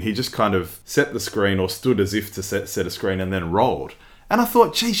screen, he just kind of set the screen or stood as if to set a screen and then rolled. And I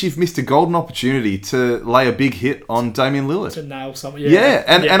thought, geez, you've missed a golden opportunity to lay a big hit on Damian Lillard. To nail something.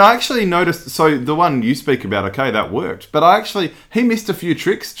 And I actually noticed, so the one you speak about, okay, that worked. But he missed a few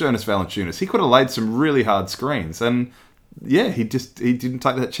tricks, Jonas Valanciunas. He could have laid some really hard screens. And yeah, he didn't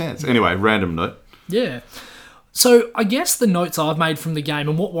take that chance. Anyway, random note. Yeah. So I guess the notes I've made from the game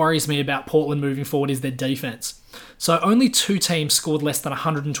and what worries me about Portland moving forward is their defense. So only 2 teams scored less than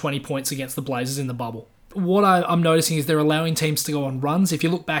 120 points against the Blazers in the bubble. What I'm noticing is they're allowing teams to go on runs. If you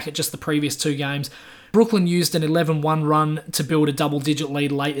look back at just the previous 2 games, Brooklyn used an 11-1 run to build a double-digit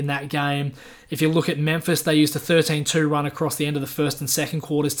lead late in that game. If you look at Memphis, they used a 13-2 run across the end of the first and second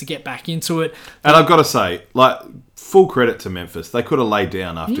quarters to get back into it. And I've got to say, full credit to Memphis. They could have laid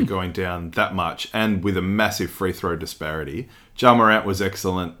down after going down that much and with a massive free throw disparity. Ja Morant was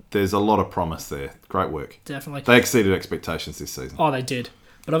excellent. There's a lot of promise there. Great work. Definitely. They exceeded expectations this season. Oh, they did.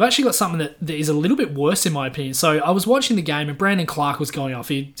 But I've actually got something that is a little bit worse in my opinion. So I was watching the game and Brandon Clark was going off.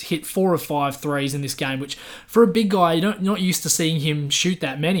 He hit 4 of 5 threes in this game, which for a big guy, you're not used to seeing him shoot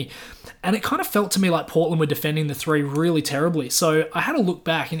that many. And it kind of felt to me like Portland were defending the 3 really terribly. So I had a look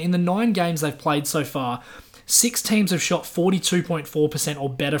back, and in the 9 games they've played so far, 6 teams have shot 42.4% or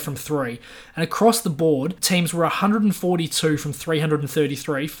better from 3. And across the board, teams were 142 from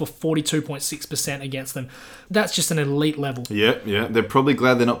 333 for 42.6% against them. That's just an elite level. Yeah. They're probably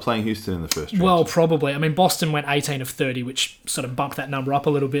glad they're not playing Houston in the first round. Well, probably. I mean, Boston went 18 of 30, which sort of bumped that number up a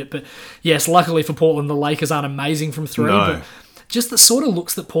little bit. But yes, luckily for Portland, the Lakers aren't amazing from 3. No. But just the sort of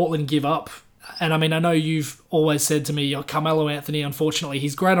looks that Portland give up. And I mean, I know you've always said to me, Carmelo Anthony, unfortunately,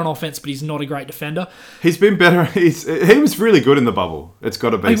 he's great on offense, but he's not a great defender. He's been better. He was really good in the bubble. It's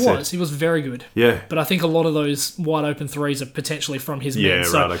got to be said. He was very good. Yeah. But I think a lot of those wide open threes are potentially from his men.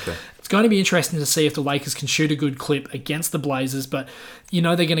 Yeah, right, okay. It's going to be interesting to see if the Lakers can shoot a good clip against the Blazers, but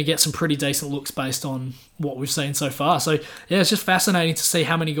they're going to get some pretty decent looks based on what we've seen so far. So, yeah, it's just fascinating to see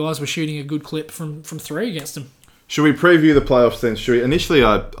how many guys were shooting a good clip from 3 against them. Should we preview the playoffs then? Initially,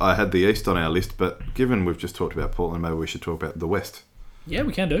 I had the East on our list, but given we've just talked about Portland, maybe we should talk about the West. Yeah,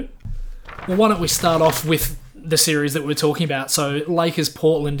 we can do. Well, why don't we start off with the series that we're talking about? So,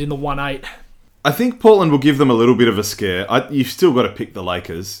 Lakers-Portland in the 1-8. I think Portland will give them a little bit of a scare. You've still got to pick the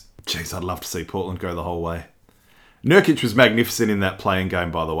Lakers. Jeez, I'd love to see Portland go the whole way. Nurkic was magnificent in that playing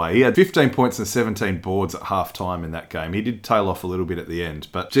game, by the way. He had 15 points and 17 boards at half-time in that game. He did tail off a little bit at the end,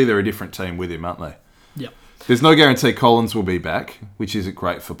 but gee, they're a different team with him, aren't they? Yep. There's no guarantee Collins will be back, which isn't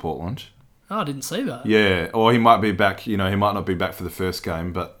great for Portland. Oh, I didn't see that. Yeah, or he might be back, he might not be back for the first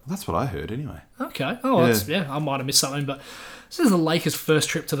game, but that's what I heard anyway. Okay. Oh, I might have missed something, but this is the Lakers' first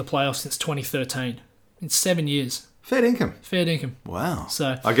trip to the playoffs since 2013. In 7 years. Fair income. Fair income. Wow.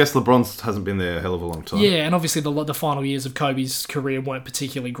 So I guess LeBron hasn't been there a hell of a long time. Yeah, and obviously the final years of Kobe's career weren't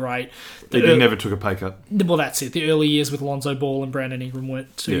particularly great. He never took a pay cut. Well, that's it. The early years with Lonzo Ball and Brandon Ingram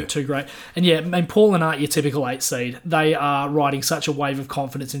weren't too great. And yeah, Portland aren't your typical 8 seed. They are riding such a wave of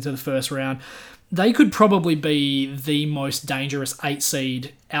confidence into the first round. They could probably be the most dangerous 8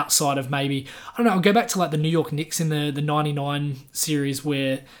 seed outside of maybe, I don't know, I'll go back to like the New York Knicks in the 99 series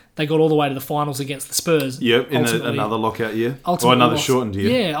where they got all the way to the finals against the Spurs. Yep, in another lockout year. Or another shortened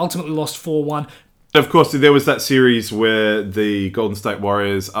year. Yeah, ultimately lost 4-1. Of course, there was that series where the Golden State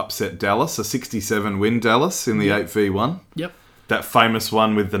Warriors upset Dallas, a 67-win Dallas in the 8v1. Yep. That famous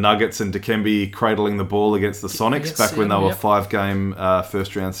one with the Nuggets and Dikembe cradling the ball against the Sonics back when they were a 5-game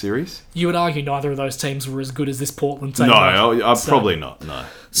first-round series. You would argue neither of those teams were as good as this Portland team. No, probably not, no.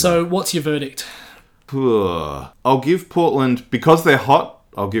 So what's your verdict? I'll give Portland, because they're hot,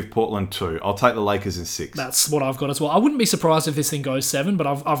 I'll give Portland 2. I'll take the Lakers in 6. That's what I've got as well. I wouldn't be surprised if this thing goes 7, but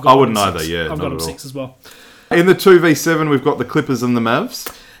I've got I wouldn't them either, 6. yeah. I've got them 6 as well. In the 2v7, we've got the Clippers and the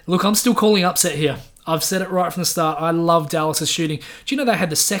Mavs. Look, I'm still calling upset here. I've said it right from the start. I love Dallas' shooting. Do you know they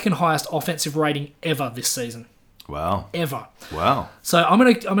had the second highest offensive rating ever this season? Wow. Ever. Wow. So I'm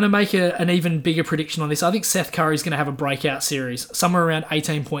gonna make an even bigger prediction on this. I think Seth Curry's going to have a breakout series, somewhere around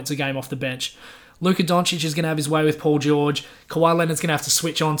 18 points a game off the bench. Luka Doncic is going to have his way with Paul George. Kawhi Leonard's going to have to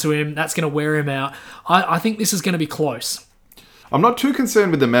switch on to him. That's going to wear him out. I think this is going to be close. I'm not too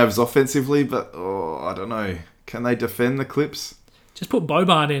concerned with the Mavs offensively, but I don't know. Can they defend the Clips? Just put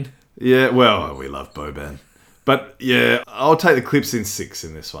Boban in. Yeah, well, we love Boban. But yeah, I'll take the Clips in 6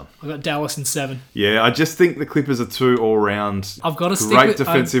 in this one. I've got Dallas in 7. Yeah, I just think the Clippers are too all-round. I've got to stick great with...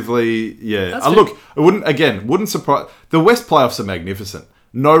 defensively. Yeah. That's Look, it wouldn't surprise... The West playoffs are magnificent.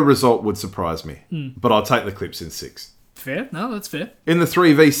 No result would surprise me. But I'll take the Clips in 6. Fair. No, that's fair. In the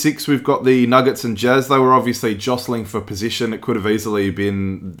 3v6, we've got the Nuggets and Jazz. They were obviously jostling for position. It could have easily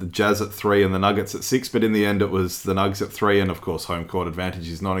been the Jazz at 3 and the Nuggets at 6, but in the end it was the Nugs at 3, and of course home court advantage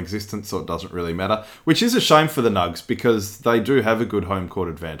is non-existent, so it doesn't really matter. Which is a shame for the Nugs, because they do have a good home court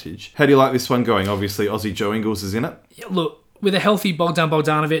advantage. How do you like this one going? Obviously, Aussie Joe Ingles is in it. Yeah, look, with a healthy Bogdan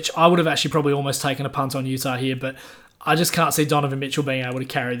Bogdanovic, I would have actually probably almost taken a punt on Utah here, but I just can't see Donovan Mitchell being able to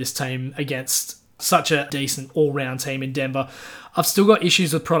carry this team against such a decent all-round team in Denver. I've still got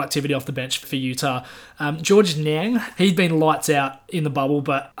issues with productivity off the bench for Utah. George Niang, he'd been lights out in the bubble,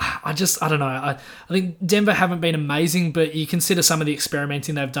 but I don't know. I think Denver haven't been amazing, but you consider some of the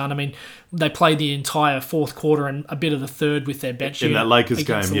experimenting they've done. I mean, they played the entire fourth quarter and a bit of the third with their bench in that Lakers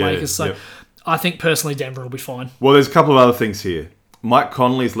game, the yeah. Lakers. So I think personally Denver will be fine. Well, there's a couple of other things here. Mike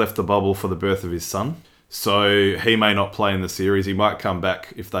Conley's left the bubble for the birth of his son. So he may not play in the series. He might come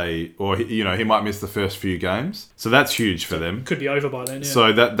back he might miss the first few games. So that's huge for them. Could be over by then, yeah.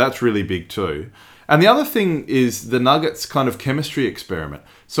 So that's really big too. And the other thing is the Nuggets kind of chemistry experiment.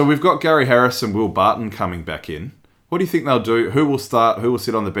 So we've got Gary Harris and Will Barton coming back in. What do you think they'll do? Who will start? Who will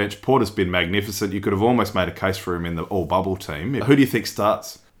sit on the bench? Porter's been magnificent. You could have almost made a case for him in the all-bubble team. Who do you think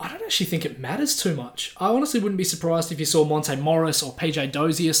starts? I don't actually think it matters too much. I honestly wouldn't be surprised if you saw Monte Morris or PJ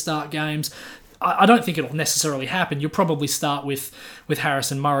Dozier start games. I don't think it'll necessarily happen. You'll probably start with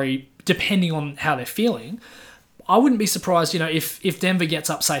Harris and Murray, depending on how they're feeling. I wouldn't be surprised, if Denver gets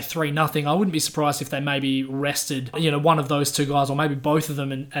up, say, 3-0, I wouldn't be surprised if they maybe rested, one of those two guys, or maybe both of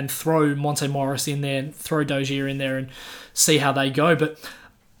them, and throw Monte Morris in there, and throw Dozier in there, and see how they go. But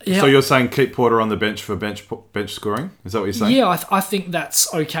yeah. So you're saying keep Porter on the bench for bench scoring? Is that what you're saying? Yeah, I think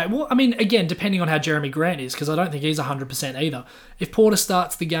that's okay. Well, I mean, again, depending on how Jeremy Grant is, because I don't think he's 100% either. If Porter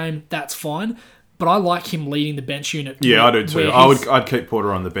starts the game, that's fine. But I like him leading the bench unit. Yeah, I do too. I'd keep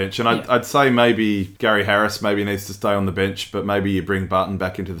Porter on the bench. And I'd say maybe Gary Harris maybe needs to stay on the bench, but maybe you bring Barton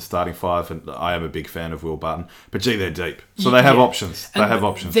back into the starting 5. And I am a big fan of Will Barton. But gee, they're deep. So they have options.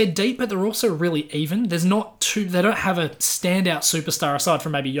 They're deep, but they're also really even. They don't have a standout superstar aside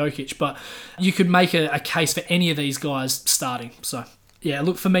from maybe Jokic, but you could make a case for any of these guys starting. So yeah,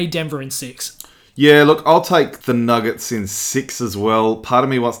 look, for me, Denver in 6. Yeah, look, I'll take the Nuggets in 6 as well. Part of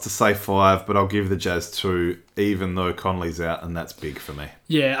me wants to say 5, but I'll give the Jazz 2, even though Conley's out, and that's big for me.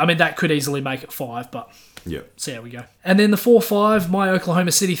 Yeah, I mean, that could easily make it 5, but yeah, see how we go. And then the 4-5, my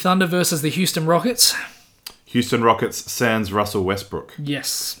Oklahoma City Thunder versus the Houston Rockets. Houston Rockets sans Russell Westbrook.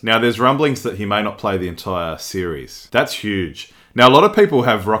 Yes. Now, there's rumblings that he may not play the entire series. That's huge. Now, a lot of people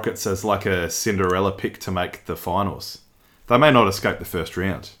have Rockets as like a Cinderella pick to make the finals. They may not escape the first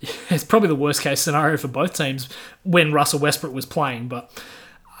round. It's probably the worst case scenario for both teams when Russell Westbrook was playing, but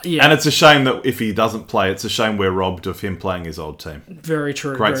yeah. And it's a shame that if he doesn't play, it's a shame we're robbed of him playing his old team. Very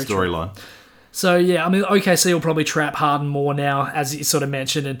true. Great storyline. So, yeah, I mean, OKC will probably trap Harden more now, as you sort of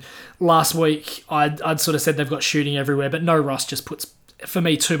mentioned. And last week, I'd sort of said they've got shooting everywhere, but no Russ just puts, for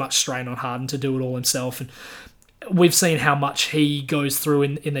me, too much strain on Harden to do it all himself. And we've seen how much he goes through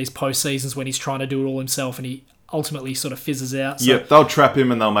in these postseasons when he's trying to do it all himself, and he ultimately sort of fizzes out. So. Yep, they'll trap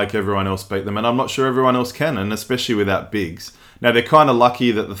him and they'll make everyone else beat them. And I'm not sure everyone else can, and especially without bigs. Now, they're kind of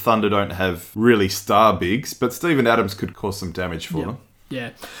lucky that the Thunder don't have really star bigs, but Steven Adams could cause some damage for them.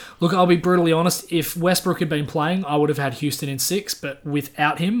 Yeah. Look, I'll be brutally honest. If Westbrook had been playing, I would have had Houston in 6, but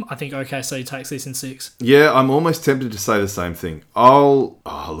without him, I think OKC takes this in 6. Yeah, I'm almost tempted to say the same thing.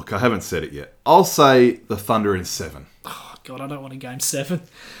 Look, I haven't said it yet. I'll say the Thunder in 7. Oh, God, I don't want a game 7.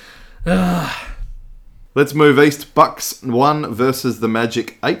 Let's move east. Bucks 1 versus the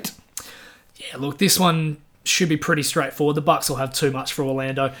Magic 8. Yeah, look, this one should be pretty straightforward. The Bucks will have too much for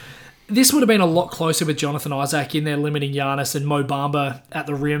Orlando. This would have been a lot closer with Jonathan Isaac in there limiting Giannis and Mo Bamba at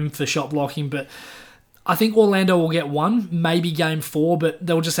the rim for shot blocking, but I think Orlando will get 1, maybe game 4, but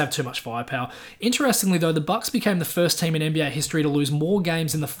they'll just have too much firepower. Interestingly, though, the Bucks became the first team in NBA history to lose more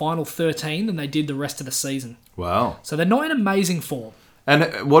games in the final 13 than they did the rest of the season. Wow. So they're not in amazing form.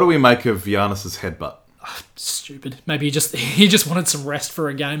 And what do we make of Giannis's headbutt? Stupid. Maybe he just wanted some rest for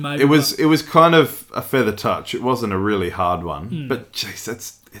a game. Maybe it was kind of a feather touch. It wasn't a really hard one, but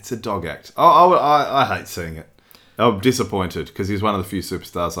jeez, it's a dog act. I hate seeing it. I'm disappointed because he's one of the few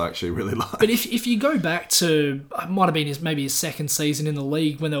superstars I actually really like. But if you go back to, it might have been his second season in the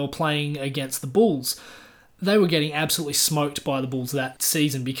league when they were playing against the Bulls, they were getting absolutely smoked by the Bulls that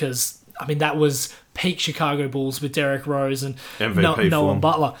season because, I mean, that was peak Chicago Bulls with Derrick Rose and Noah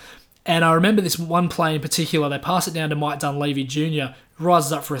Butler. And I remember this one play in particular, they pass it down to Mike Dunleavy Jr.,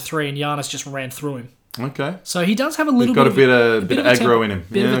 rises up for a 3, and Giannis just ran through him. Okay. So he does have a little bit of a bit of aggro in him.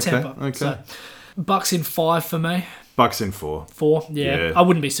 Bit of a temper. Okay. So, Bucks in 5 for me. Bucks in 4. 4, yeah. I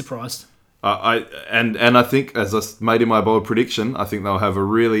wouldn't be surprised. I think, as I made in my bold prediction, I think they'll have a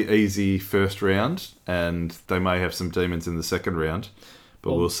really easy first round, and they may have some demons in the second round,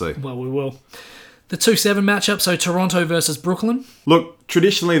 but we'll see. Well, we will. The 2-7 matchup, so Toronto versus Brooklyn. Look,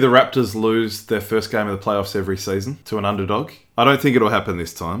 traditionally the Raptors lose their first game of the playoffs every season to an underdog. I don't think it'll happen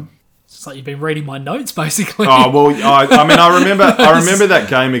this time. It's like you've been reading my notes, basically. Oh, well, I remember that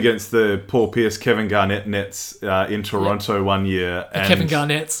game against the Paul Pierce, Kevin Garnett Nets in Toronto one year. And Kevin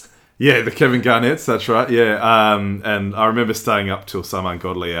Garnett's. Yeah, the Kevin Garnett's, that's right, yeah. And I remember staying up till some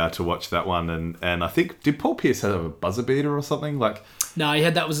ungodly hour to watch that one. And I think, did Paul Pierce have a buzzer beater or something? No, he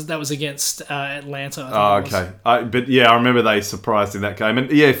had that was against Atlanta. I think okay. But yeah, I remember they surprised in that game. And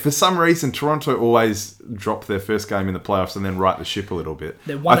yeah, for some reason, Toronto always drop their first game in the playoffs and then right the ship a little bit.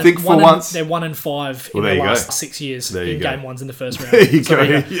 They're 1-5 in the last 6 years in game ones in the first round. There you go.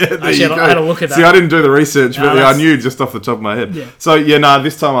 Yeah, I had a look at that. See, I didn't do the research, but I knew just off the top of my head. Yeah. So yeah,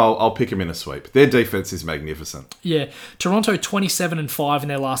 this time I'll pick them in a sweep. Their defense is magnificent. Yeah, Toronto 27-5 in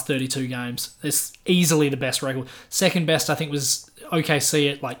their last 32 games. It's easily the best record. Second best, I think, was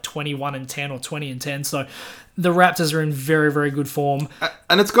OKC at like 21-10 or 20-10. So the Raptors are in very, very good form.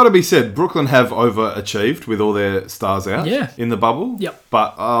 And it's got to be said, Brooklyn have overachieved with all their stars out in the bubble. Yep.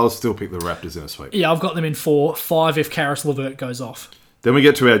 But I'll still pick the Raptors in a sweep. Yeah, I've got them in 4, 5 if Karis LeVert goes off. Then we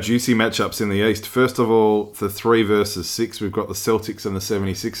get to our juicy matchups in the East. First of all, the 3 versus 6, we've got the Celtics and the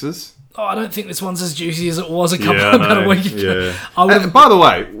 76ers. Oh, I don't think this one's as juicy as it was about a week ago. Yeah. And by the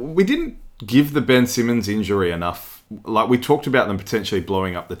way, we didn't give the Ben Simmons injury enough. Like, we talked about them potentially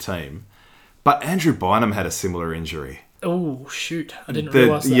blowing up the team. But Andrew Bynum had a similar injury. Oh, shoot. I didn't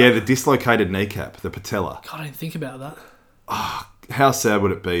realise that. Yeah, the dislocated kneecap, the patella. God, I didn't think about that. How sad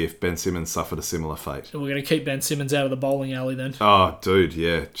would it be if Ben Simmons suffered a similar fate? So we're going to keep Ben Simmons out of the bowling alley then. Oh, dude,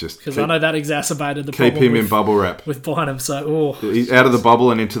 yeah. Because I know that exacerbated the problem. Keep him in bubble wrap. With Bynum, so... He's out of the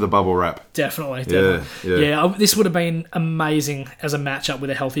bubble and into the bubble wrap. Definitely. Yeah. This would have been amazing as a matchup with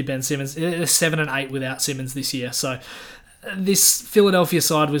a healthy Ben Simmons. 7-8 without Simmons this year. So this Philadelphia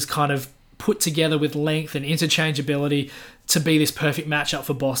side was kind of put together with length and interchangeability to be this perfect matchup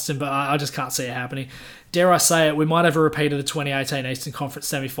for Boston, but I just can't see it happening. Dare I say it, we might have a repeat of the 2018 Eastern Conference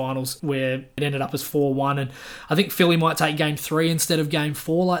semi-finals where it ended up as 4-1, and I think Philly might take Game 3 instead of Game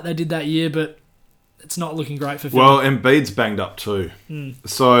 4 like they did that year, but it's not looking great for Philly. Well, Embiid's banged up too.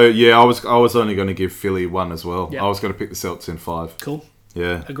 So, yeah, I was only going to give Philly 1 as well. Yep. I was going to pick the Celtics in 5. Cool.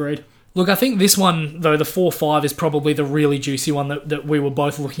 Yeah. Agreed. Look, I think this one, though, the 4-5 is probably the really juicy one that we were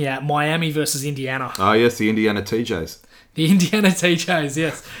both looking at. Miami versus Indiana. Oh, yes, the Indiana TJs. The Indiana TJs,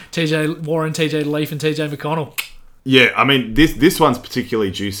 yes. TJ Warren, TJ Leaf, and TJ McConnell. Yeah, I mean, this one's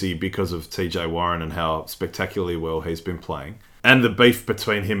particularly juicy because of TJ Warren and how spectacularly well he's been playing. And the beef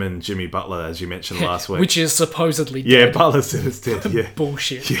between him and Jimmy Butler, as you mentioned last week. Which is supposedly dead. Yeah, Butler said it's dead, yeah.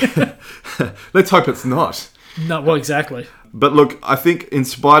 Bullshit. Yeah. Let's hope it's not. No, well, exactly. But look, I think in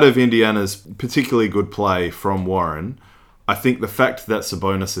spite of Indiana's particularly good play from Warren, I think the fact that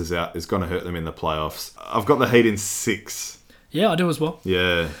Sabonis is out is going to hurt them in the playoffs. I've got the Heat in 6. Yeah, I do as well.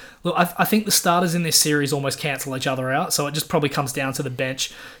 Yeah. Look, I think the starters in this series almost cancel each other out, so it just probably comes down to the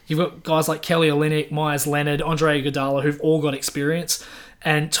bench. You've got guys like Kelly Olynyk, Myers Leonard, Andre Iguodala, who've all got experience,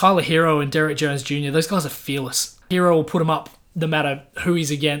 and Tyler Hero and Derek Jones Jr., those guys are fearless. Hero will put him up no matter who he's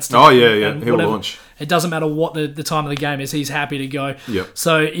against. Oh, yeah. He'll launch. It doesn't matter what the time of the game is. He's happy to go. Yep.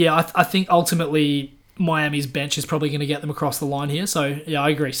 So, yeah, I think ultimately Miami's bench is probably going to get them across the line here. So, yeah, I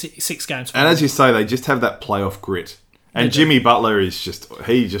agree. 6 games. And as you say, they just have that playoff grit. And Jimmy Butler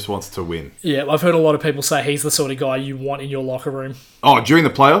he just wants to win. Yeah, I've heard a lot of people say he's the sort of guy you want in your locker room. Oh, during the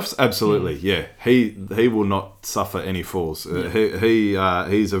playoffs? Absolutely, yeah. He will not suffer any falls.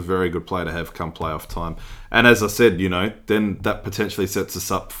 He's a very good player to have come playoff time. And as I said, then that potentially sets us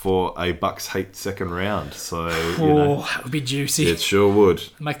up for a Bucks Heat second round. So, that would be juicy. It sure would.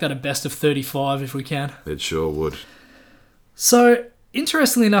 Make that a best of 35 if we can. It sure would. So,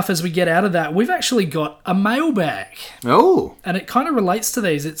 interestingly enough, as we get out of that, we've actually got a mailbag. Oh. And it kind of relates to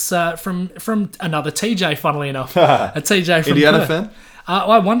these. It's from another TJ, funnily enough. A TJ from Indiana Perth. fan?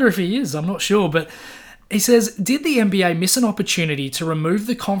 I wonder if he is. I'm not sure. But he says, did the NBA miss an opportunity to remove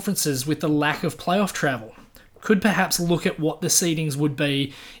the conferences with the lack of playoff travel? Could perhaps look at what the seedings would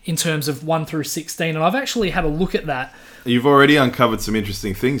be in terms of 1 through 16. And I've actually had a look at that. You've already uncovered some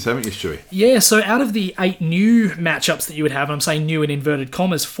interesting things, haven't you, Stewie? Yeah, so out of the 8 new matchups that you would have, and I'm saying new in inverted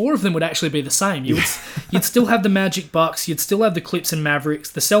commas, 4 of them would actually be the same. You'd still have the Magic Bucks, you'd still have the Clips and Mavericks,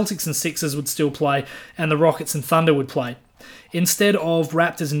 the Celtics and Sixers would still play, and the Rockets and Thunder would play. Instead of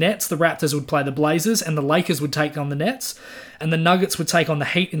Raptors Nets, the Raptors would play the Blazers, and the Lakers would take on the Nets, and the Nuggets would take on the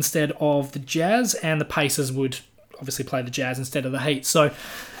Heat instead of the Jazz, and the Pacers would obviously play the Jazz instead of the Heat. So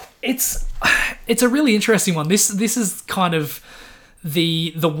it's a really interesting one. This is kind of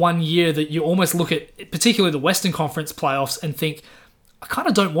the 1 year that you almost look at, particularly the Western Conference playoffs, and think, I kind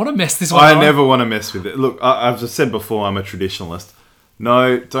of don't want to mess this one up. I never want to mess with it. Look, I've just said before, I'm a traditionalist.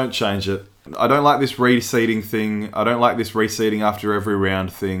 No, don't change it. I don't like this reseeding thing. I don't like this reseeding after every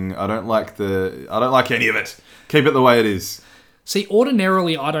round thing. I don't like any of it. Keep it the way it is. See,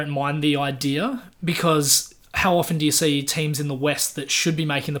 ordinarily I don't mind the idea, because how often do you see teams in the West that should be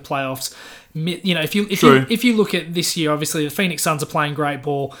making the playoffs? If you look at this year, obviously the Phoenix Suns are playing great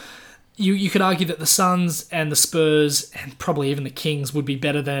ball. You could argue that the Suns and the Spurs and probably even the Kings would be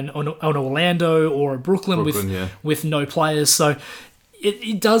better than an Orlando or a Brooklyn with no players. So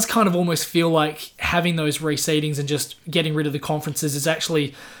it does kind of almost feel like having those reseedings and just getting rid of the conferences is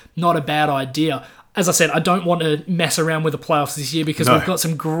actually not a bad idea. As I said, I don't want to mess around with the playoffs this year because we've got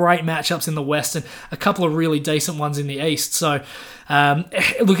some great matchups in the West and a couple of really decent ones in the East. So,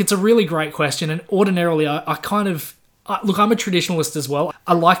 look, it's a really great question. And ordinarily, I'm a traditionalist as well.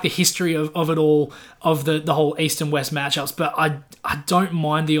 I like the history of it all, of the whole East and West matchups, but I don't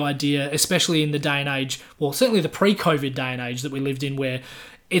mind the idea, especially in the day and age, well, certainly the pre-COVID day and age that we lived in, where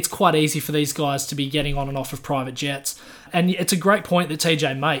it's quite easy for these guys to be getting on and off of private jets. And it's a great point that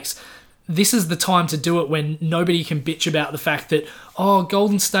TJ makes. This is the time to do it when nobody can bitch about the fact that,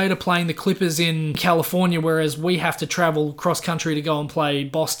 Golden State are playing the Clippers in California, whereas we have to travel cross-country to go and play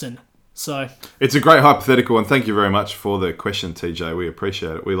Boston. So it's a great hypothetical, and thank you very much for the question, TJ. We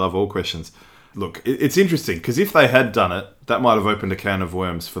appreciate it. We love all questions. Look, it's interesting, because if they had done it, that might have opened a can of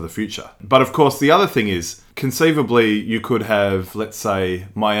worms for the future. But of course, the other thing is, conceivably, you could have, let's say,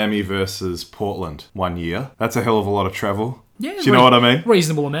 Miami versus Portland 1 year. That's a hell of a lot of travel. Yeah, do you know what I mean?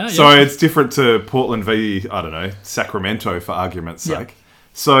 Reasonable amount, yeah. So it's different to Portland v, I don't know, Sacramento, for argument's sake.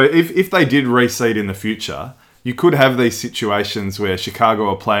 So if they did reseed in the future, you could have these situations where Chicago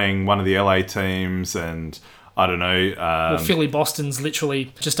are playing one of the LA teams and, I don't know... well, Philly, Boston's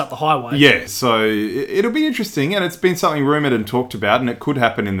literally just up the highway. Yeah, so it'll be interesting, and it's been something rumoured and talked about, and it could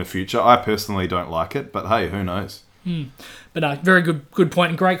happen in the future. I personally don't like it, but hey, who knows? But no, very good point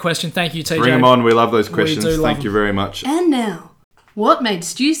and great question. Thank you, TJ. Bring them on. We love those questions. We do love Thank you very much. And now, what made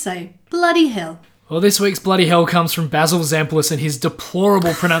Stu say, bloody hell? Well, this week's bloody hell comes from Basil Zampoulis and his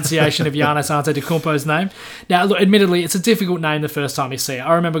deplorable pronunciation of Giannis Antetokounmpo's name. Now, look, admittedly, it's a difficult name the first time you see it.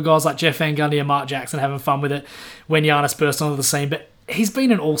 I remember guys like Jeff Van Gundy and Mark Jackson having fun with it when Giannis burst onto the scene, but he's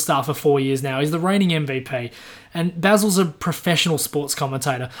been an all-star for 4 years now. He's the reigning MVP. And Basil's a professional sports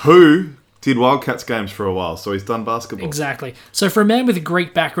commentator. Who did Wildcats games for a while, so he's done basketball. Exactly. So for a man with a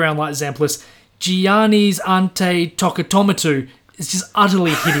Greek background like Zamplis, Giannis Antetokounmpo is just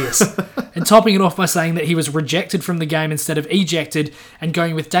utterly hideous. And topping it off by saying that he was rejected from the game instead of ejected, and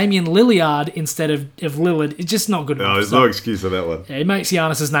going with Damian Lillard instead of Lillard, it's just not good enough. No, there's no excuse for that one. Yeah, it makes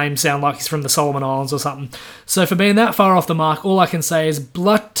Giannis' name sound like he's from the Solomon Islands or something. So for being that far off the mark, all I can say is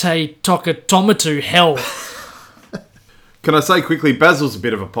Blate Tokotomatu hell. Can I say quickly, Basil's a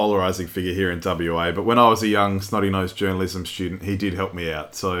bit of a polarising figure here in WA, but when I was a young, snotty-nosed journalism student, he did help me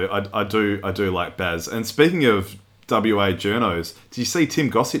out. So I do like Baz. And speaking of WA journos, did you see Tim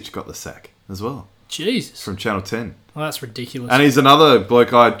Gossage got the sack as well? Jesus. From Channel 10. Well, that's ridiculous. And he's another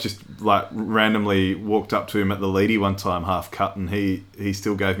bloke I just randomly walked up to him at the Leedy one time, half cut, and he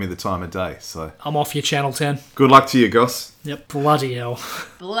still gave me the time of day. So I'm off your Channel 10. Good luck to you, Goss. Yep, bloody hell.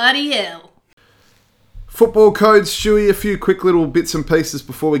 Bloody hell. Football codes, Stewie, a few quick little bits and pieces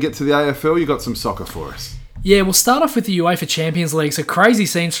before we get to the AFL. You got some soccer for us. Yeah, we'll start off with the UEFA Champions League. So crazy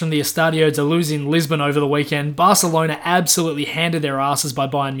scenes from the Estadio de Luz in Lisbon over the weekend. Barcelona absolutely handed their asses by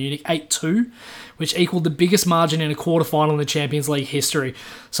Bayern Munich 8-2, which equalled the biggest margin in a quarter-final in the Champions League history.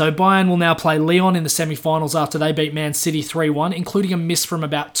 So Bayern will now play Lyon in the semi-finals after they beat Man City 3-1, including a miss from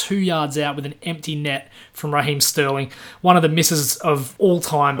about 2 yards out with an empty net from Raheem Sterling. One of the misses of all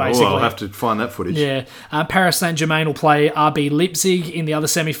time, basically. Oh, I'll have to find that footage. Yeah. Paris Saint-Germain will play RB Leipzig in the other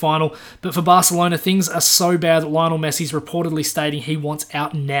semi-final. But for Barcelona, things are so bad that Lionel Messi's reportedly stating he wants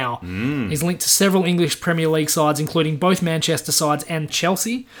out now. He's linked to several English Premier League sides, including both Manchester sides and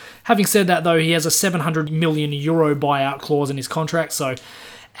Chelsea. Having said that, though, he has a €700 million buyout clause in his contract, so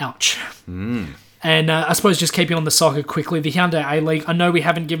ouch. And I suppose just keeping on the soccer quickly, the Hyundai A-League, I know we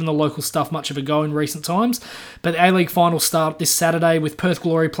haven't given the local stuff much of a go in recent times, but the A-League finals start this Saturday with Perth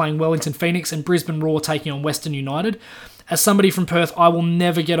Glory playing Wellington Phoenix and Brisbane Roar taking on Western United. As somebody from Perth, I will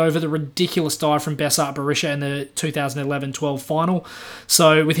never get over the ridiculous dive from Bessart Berisha in the 2011-12 final.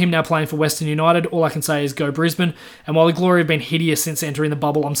 So with him now playing for Western United, all I can say is go Brisbane. And while the Glory have been hideous since entering the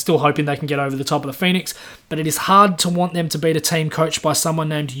bubble, I'm still hoping they can get over the top of the Phoenix. But it is hard to want them to beat a team coached by someone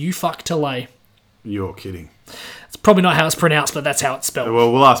named Ufuk Talay. You're kidding. It's probably not how it's pronounced, but that's how it's spelled.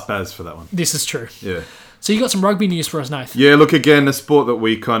 Well, we'll ask Baz for that one. This is true. Yeah. So you got some rugby news for us, Nath? Yeah, look, again, a sport that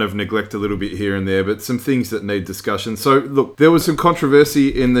we kind of neglect a little bit here and there, but some things that need discussion. So, look, there was some controversy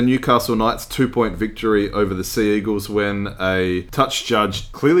in the Newcastle Knights' 2-point victory over the Sea Eagles when a touch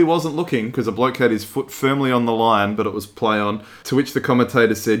judge clearly wasn't looking because a bloke had his foot firmly on the line, but it was play on, to which the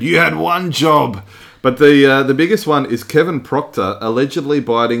commentator said, "You had one job." But the biggest one is Kevin Proctor allegedly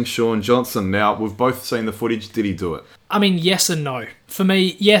biting Sean Johnson. Now, we've both seen the footage. Did he do it? I mean, yes and no. For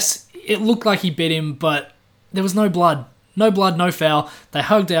me, yes, it looked like he bit him, but there was no blood. No blood, no foul. They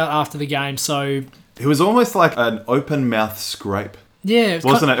hugged out after the game, so... It was almost like an open mouth scrape. Yeah.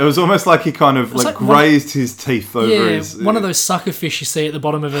 Wasn't it? It was almost like he kind of like grazed his teeth over his... one of those sucker fish you see at the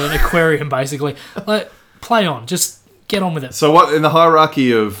bottom of an aquarium, basically. Like, play on. Just get on with it. So what in the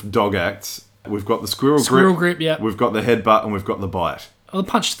hierarchy of dog acts... We've got the squirrel grip, yeah. We've got the headbutt, and we've got the bite. Well, the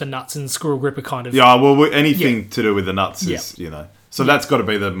punch to the nuts and squirrel grip are kind of... Yeah, well, anything to do with the nuts is, So that's got to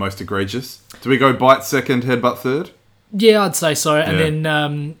be the most egregious. Do we go bite second, headbutt third? Yeah, I'd say so. And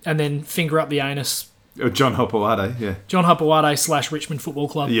then finger up the anus. John Hopewade, yeah. John Hopewade / Richmond Football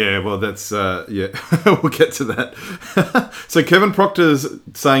Club. Yeah, well, that's... we'll get to that. So Kevin Proctor's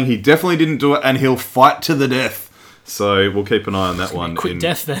saying he definitely didn't do it, and he'll fight to the death. So we'll keep an eye on that one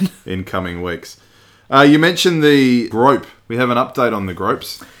death then. In coming weeks. You mentioned the grope. We have an update on the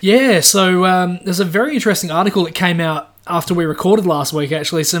gropes. Yeah, so there's a very interesting article that came out after we recorded last week,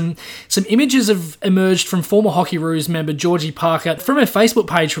 actually. Some images have emerged from former Hockey Roos member Georgie Parker from her Facebook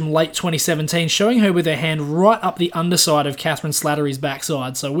page from late 2017, showing her with her hand right up the underside of Catherine Slattery's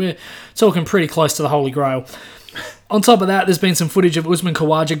backside. So we're talking pretty close to the Holy Grail. On top of that, there's been some footage of Usman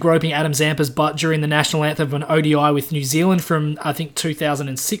Khawaja groping Adam Zampa's butt during the national anthem of an ODI with New Zealand from, I think,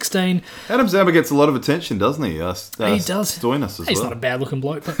 2016. Adam Zampa gets a lot of attention, doesn't he? He does. Stoinis as He's well. not a bad-looking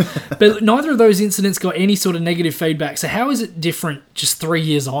bloke. But neither of those incidents got any sort of negative feedback. So how is it different just 3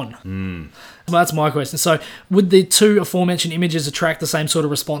 years on? Well, that's my question. So would the two aforementioned images attract the same sort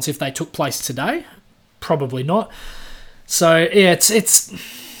of response if they took place today? Probably not. So, yeah, it's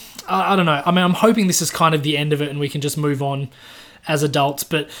I don't know. I mean, I'm hoping this is kind of the end of it and we can just move on as adults.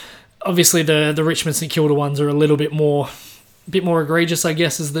 But obviously the Richmond St Kilda ones are a little bit more egregious, I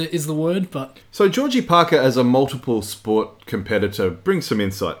guess, is the word. But so Georgie Parker, as a multiple sport competitor, brings some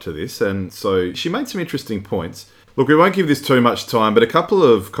insight to this. And so she made some interesting points. Look, we won't give this too much time, but a couple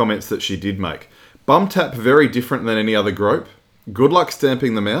of comments that she did make. Bum tap, very different than any other grope. Good luck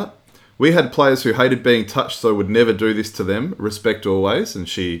stamping them out. We had players who hated being touched, so would never do this to them. Respect always, and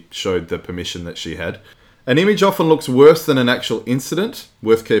she showed the permission that she had. An image often looks worse than an actual incident,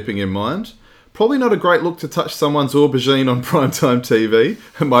 worth keeping in mind. Probably not a great look to touch someone's aubergine on primetime TV.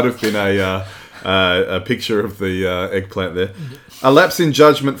 It might have been a picture of the eggplant there. A lapse in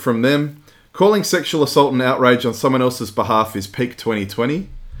judgment from them. Calling sexual assault and outrage on someone else's behalf is peak 2020.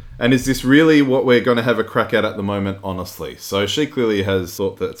 And is this really what we're going to have a crack at the moment, honestly? So she clearly has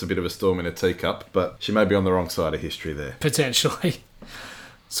thought that it's a bit of a storm in a teacup, but she may be on the wrong side of history there. Potentially.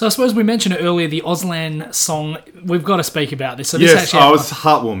 So I suppose we mentioned it earlier, the AUSLAN song. We've got to speak about this. So this Yes, it was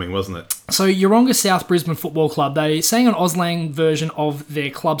heartwarming, wasn't it? So Yeronga South Brisbane Football Club, they sang an AUSLAN version of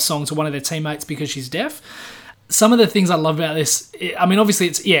their club song to one of their teammates because she's deaf. Some of the things I love about this, I mean, obviously,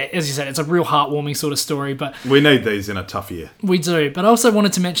 it's, yeah, as you said, it's a real heartwarming sort of story, but... We need these in a tough year. We do, but I also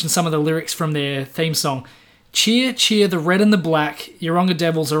wanted to mention some of the lyrics from their theme song. Cheer, cheer, the red and the black, Yeronga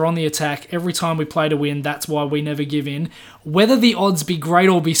Devils are on the attack. Every time we play to win, that's why we never give in. Whether the odds be great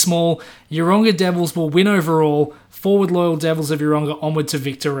or be small, Yeronga Devils will win overall. Forward loyal Devils of Yeronga, onward to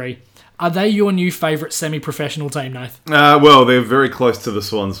victory. Are they your new favourite semi-professional team, Nath? Well, they're very close to the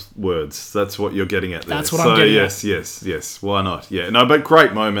Swans' words. That's what you're getting at there. That's what I'm getting at. Yes. Why not? Yeah, no, but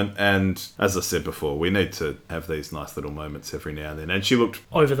great moment. And as I said before, we need to have these nice little moments every now and then. And she looked...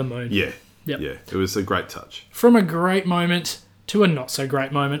 over the moon. Yeah. Yep. Yeah, it was a great touch. From a great moment to a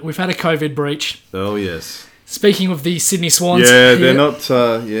not-so-great moment, we've had a COVID breach. Oh, yes. Speaking of the Sydney Swans... Yeah, they're not...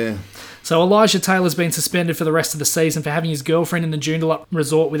 yeah. So Elijah Taylor's been suspended for the rest of the season for having his girlfriend in the Joondalup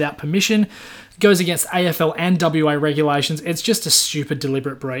resort without permission. Goes against AFL and WA regulations. It's just a stupid,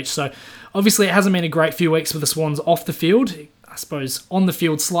 deliberate breach. So obviously it hasn't been a great few weeks for the Swans off the field. I suppose on the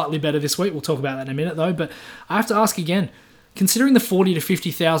field slightly better this week. We'll talk about that in a minute though. But I have to ask again, considering the $40,000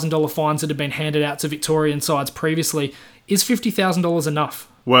 to $50,000 fines that have been handed out to Victorian sides previously, is $50,000 enough?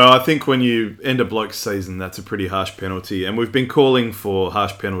 Well, I think when you end a bloke's season, that's a pretty harsh penalty. And we've been calling for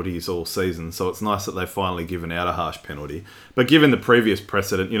harsh penalties all season, so it's nice that they've finally given out a harsh penalty. But given the previous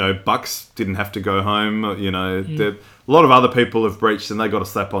precedent, Bucks didn't have to go home. A lot of other people have breached and they got a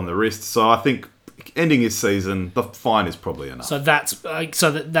slap on the wrist. So I think ending his season, the fine is probably enough. So that's I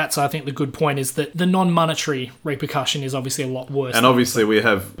think the good point is that the non-monetary repercussion is obviously a lot worse. And obviously we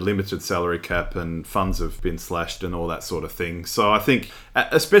have limited salary cap and funds have been slashed and all that sort of thing. So I think,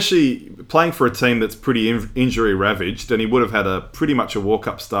 especially playing for a team that's pretty injury ravaged, and he would have had pretty much a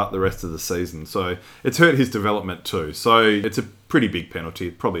walk-up start the rest of the season. So it's hurt his development too. So it's a pretty big penalty,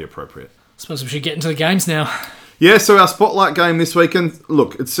 probably appropriate. I suppose we should get into the games now. Yeah, so our spotlight game this weekend,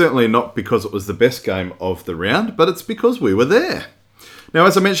 look, it's certainly not because it was the best game of the round, but it's because we were there. Now,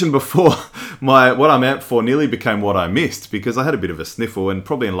 as I mentioned before, what I'm out for nearly became what I missed because I had a bit of a sniffle, and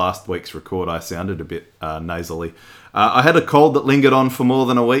probably in last week's record I sounded a bit nasally. I had a cold that lingered on for more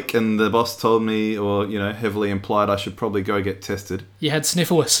than a week, and the boss told me, or heavily implied, I should probably go get tested. You had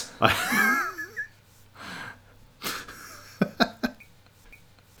sniffles.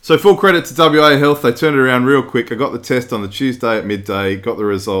 So full credit to WA Health, they turned it around real quick. I got the test on the Tuesday at midday, got the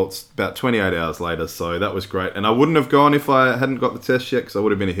results about 28 hours later, so that was great. And I wouldn't have gone if I hadn't got the test yet, because I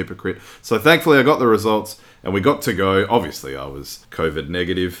would have been a hypocrite. So thankfully I got the results, and we got to go. Obviously I was COVID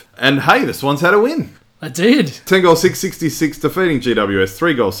negative. And hey, the Swans had a win. I did. 10 goals 666, defeating GWS,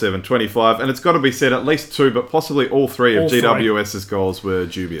 3 goals 725, and it's got to be said at least 2, but possibly all 3 of GWS's goals were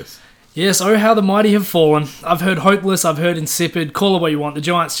dubious. Yes, oh how the mighty have fallen. I've heard hopeless, I've heard insipid, call it what you want. The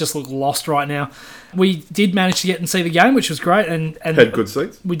Giants just look lost right now. We did manage to get and see the game, which was great. And had good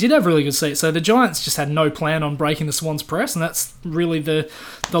seats. We did have really good seats. So the Giants just had no plan on breaking the Swans' press, and that's really the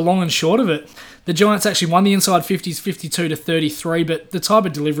long and short of it. The Giants actually won the inside 50s 52-33, but the type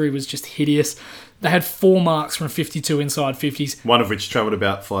of delivery was just hideous. They had 4 marks from 52 inside 50s. One of which travelled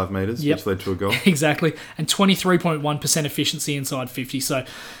about 5 metres, which led to a goal. Exactly. And 23.1% efficiency inside 50. So,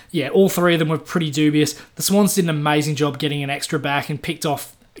 yeah, all 3 of them were pretty dubious. The Swans did an amazing job getting an extra back and picked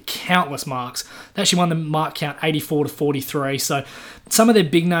off countless marks. They actually won the mark count 84-43. So, some of their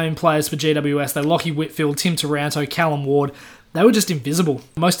big-name players for GWS, they Lockie Whitfield, Tim Taranto, Callum Ward, they were just invisible.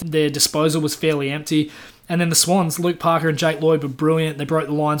 Most of their disposal was fairly empty. And then the Swans, Luke Parker and Jake Lloyd were brilliant. They broke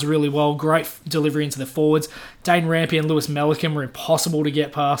the lines really well. Great delivery into the forwards. Dane Rampy and Lewis Melican were impossible to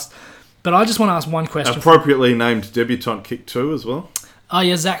get past. But I just want to ask one question. Appropriately named debutant kick 2 as well. Oh,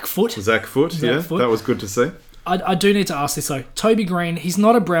 yeah, Zach Foote. Zach Foote. That was good to see. I do need to ask this, though. Toby Green, he's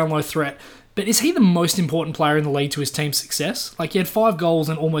not a Brownlow threat, but is he the most important player in the league to his team's success? Like, he had 5 goals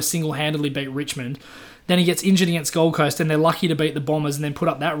and almost single-handedly beat Richmond. Then he gets injured against Gold Coast, and they're lucky to beat the Bombers and then put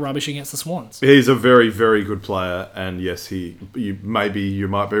up that rubbish against the Swans. He's a very, very good player, and yes, you might be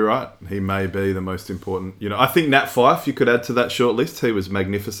right. He may be the most important. I think Nat Fyfe you could add to that short list. He was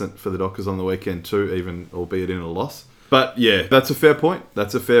magnificent for the Dockers on the weekend too, even albeit in a loss. But yeah, that's a fair point.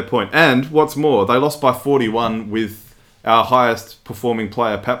 And what's more, they lost by 41 with our highest performing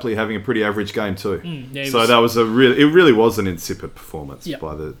player, Papley, having a pretty average game too. That was it really was an insipid performance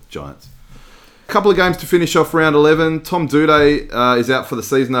by the Giants. Couple of games to finish off round 11. Tom Doedee is out for the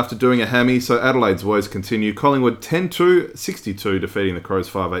season after doing a hammy, so Adelaide's woes continue. Collingwood 10-2, defeating the Crows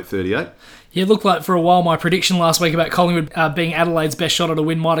 5-8-38. Yeah, it looked like for a while my prediction last week about Collingwood being Adelaide's best shot at a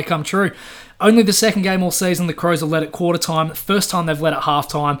win might have come true. Only the second game all season the Crows have led at quarter time. The first time they've led at half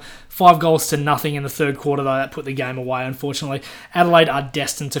time. 5-0 in the third quarter, though. That put the game away, unfortunately. Adelaide are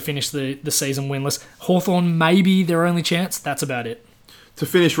destined to finish the season winless. Hawthorn may be their only chance. That's about it. To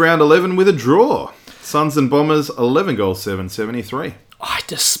finish round 11 with a draw. Suns and Bombers 11-7-73. I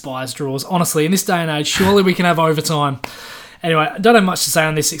despise draws. Honestly, in this day and age, surely we can have overtime. Anyway, I don't have much to say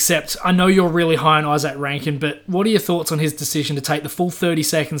on this except I know you're really high on Isaac Rankin, but what are your thoughts on his decision to take the full 30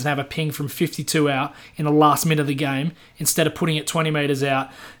 seconds and have a ping from 52 out in the last minute of the game instead of putting it 20 metres out,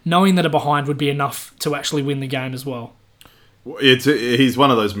 knowing that a behind would be enough to actually win the game as well? He's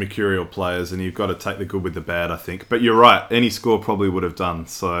one of those mercurial players, and you've got to take the good with the bad, I think. But you're right, any score probably would have done.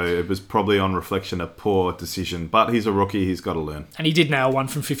 So it was probably on reflection a poor decision. But he's a rookie, he's got to learn. And he did nail one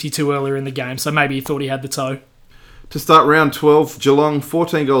from 52 earlier in the game, so maybe he thought he had the toe. To start round 12, Geelong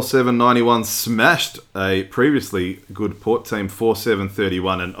 14-7-91 smashed a previously good Port team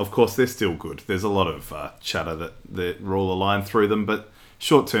 4-7-31. And of course, they're still good. There's a lot of chatter that roll a line through them, but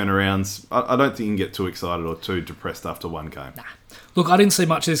short turnarounds, I don't think you can get too excited or too depressed after one game. Nah. Look, I didn't see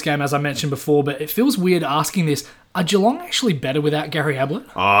much of this game, as I mentioned before, but it feels weird asking this. Are Geelong actually better without Gary Ablett?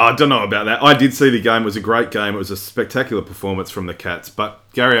 Oh, I don't know about that. I did see the game. It was a great game. It was a spectacular performance from the Cats, but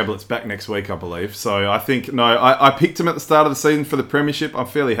Gary Ablett's back next week, I believe. So I think, I picked him at the start of the season for the premiership. I'm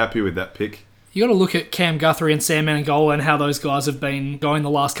fairly happy with that pick. You got to look at Cam Guthrie and Sam Menangola and how those guys have been going the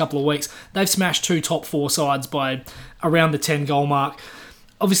last couple of weeks. They've smashed 2 top 4 sides by around the 10-goal mark.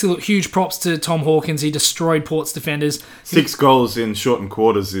 Obviously, look, huge props to Tom Hawkins. He destroyed Port's defenders. 6 goals in shortened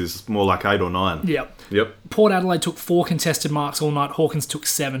quarters is more like 8 or 9. Yep. Port Adelaide took 4 contested marks all night. Hawkins took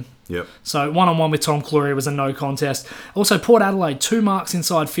 7. Yep. So 1-on-1 with Tom Cleary was a no contest. Also, Port Adelaide, 2 marks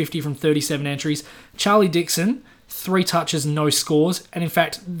inside 50 from 37 entries. Charlie Dixon, 3 touches, no scores. And in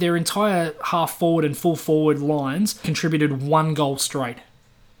fact, their entire half forward and full forward lines contributed 1 goal straight.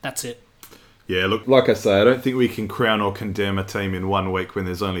 That's it. Yeah, look, like I say, I don't think we can crown or condemn a team in 1 week when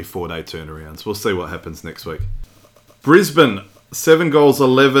there's only 4-day turnarounds. We'll see what happens next week. Brisbane,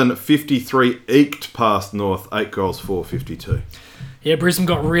 7-11, 53, eked past North, 8-4, 52. Yeah, Brisbane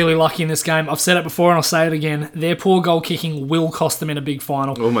got really lucky in this game. I've said it before and I'll say it again. Their poor goal kicking will cost them in a big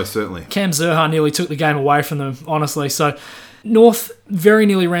final. Almost certainly. Cam Zurhaar nearly took the game away from them, honestly. So North very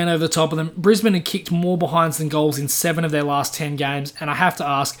nearly ran over the top of them. Brisbane had kicked more behinds than goals in 7 of their last 10 games. And I have to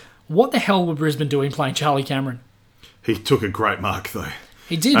ask, what the hell were Brisbane doing playing Charlie Cameron? He took a great mark, though.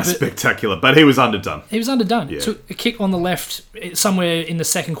 He did. That's spectacular, but he was underdone. He was underdone. Yeah. Took a kick on the left, somewhere in the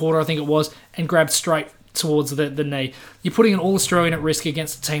second quarter, I think it was, and grabbed straight towards the knee. You're putting an All-Australian at risk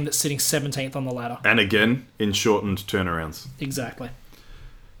against a team that's sitting 17th on the ladder. And again, in shortened turnarounds. Exactly.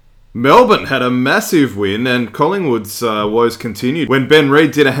 Melbourne had a massive win, and Collingwood's woes continued when Ben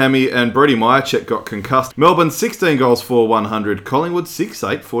Reid did a hammy and Brody Myercheck got concussed. Melbourne 16-100, Collingwood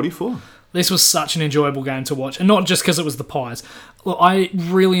 6-8-44. This was such an enjoyable game to watch, and not just because it was the Pies. Look, I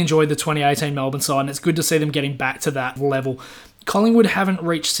really enjoyed the 2018 Melbourne side, and it's good to see them getting back to that level. Collingwood haven't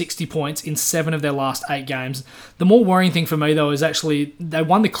reached 60 points in 7 of their last 8 games. The more worrying thing for me, though, is actually they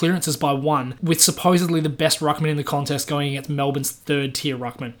won the clearances by 1, with supposedly the best ruckman in the contest going against Melbourne's 3rd-tier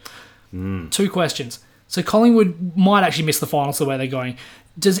ruckman. 2 questions. So Collingwood might actually miss the finals the way they're going.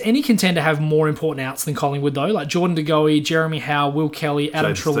 Does any contender have more important outs than Collingwood, though? Like Jordan De Goey, Jeremy Howe, Will Kelly,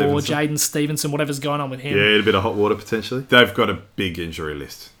 Adam Treloar, Jaden Stevenson, whatever's going on with him. Yeah, a bit of hot water, potentially. They've got a big injury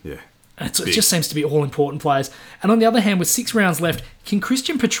list, yeah. It just seems to be all important players. And on the other hand, with 6 rounds left, can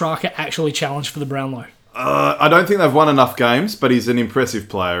Christian Petrarca actually challenge for the Brownlow? I don't think they've won enough games, but he's an impressive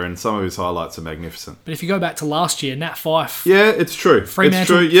player, and some of his highlights are magnificent. But if you go back to last year, Nat Fyfe... Yeah, it's true. It's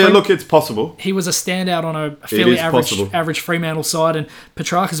true. Yeah, look, it's possible. He was a standout on a fairly average Fremantle side, and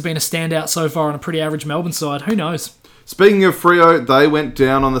Petrarca's been a standout so far on a pretty average Melbourne side. Who knows? Speaking of Freo, they went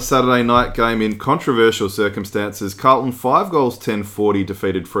down on the Saturday night game in controversial circumstances. Carlton 5-10-40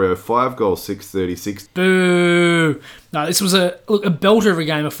 defeated Freo 5-6-36. Boo! No, this was a belter of a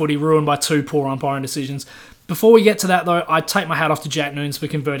game of footy ruined by 2 poor umpiring decisions. Before we get to that, though, I take my hat off to Jack Nunes for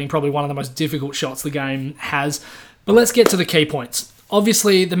converting probably one of the most difficult shots the game has. But let's get to the key points.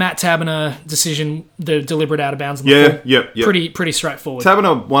 Obviously, the Matt Taberner decision, the deliberate out of bounds on the full, Yep. Pretty straightforward.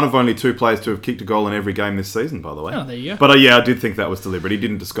 Taberner, one of only 2 players to have kicked a goal in every game this season, by the way. Oh, there you go. But I did think that was deliberate. He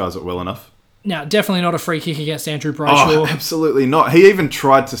didn't disguise it well enough. Now, definitely not a free kick against Andrew Brayshaw. Oh, absolutely not. He even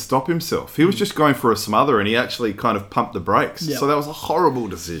tried to stop himself. He was just going for a smother and he actually kind of pumped the brakes. Yep. So that was a horrible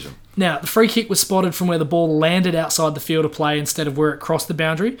decision. Now, the free kick was spotted from where the ball landed outside the field of play instead of where it crossed the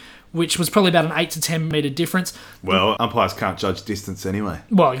boundary, which was probably about an 8 to 10 metre difference. Well, umpires can't judge distance anyway.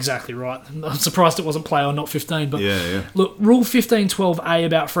 Well, exactly right. I'm surprised it wasn't play or not 15. But Yeah. Look, Rule 1512A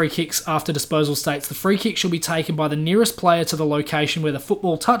about free kicks after disposal states the free kick shall be taken by the nearest player to the location where the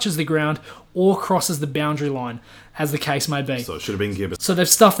football touches the ground or crosses the boundary line, as the case may be. So it should have been Gibbons. So they've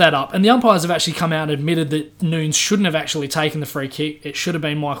stuffed that up. And the umpires have actually come out and admitted that Nunes shouldn't have actually taken the free kick. It should have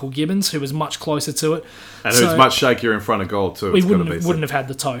been Michael Gibbons, who was much closer to it. And who's much shakier in front of goal too. We wouldn't have had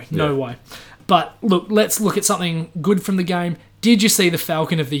the toe. No way. But look, let's look at something good from the game. Did you see the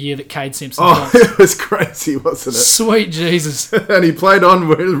Falcon of the Year that Cade Simpson got? It was crazy, wasn't it? Sweet Jesus. And he played on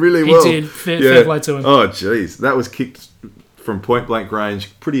really well. He did. Fair play to him. Oh, jeez. That was kicked from point blank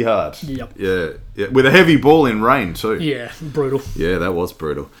range pretty hard. Yep. Yeah. With a heavy ball in rain too. Yeah, brutal. Yeah, that was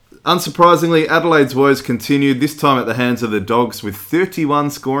brutal. Unsurprisingly, Adelaide's woes continued, this time at the hands of the Dogs with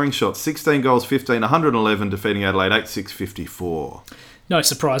 31 scoring shots, 16 goals, 15, 111, defeating Adelaide 8-6-54. No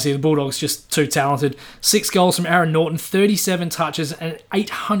surprise here, the Bulldogs just too talented. 6 goals from Aaron Norton, 37 touches, and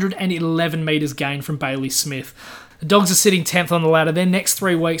 811 metres gained from Bailey Smith. The Dogs are sitting 10th on the ladder. Their next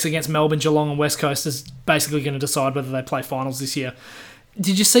 3 weeks against Melbourne, Geelong and West Coast is basically going to decide whether they play finals this year.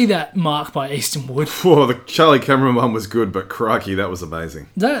 Did you see that mark by Easton Wood? Whoa, the Charlie Cameron one was good, but crikey, that was amazing.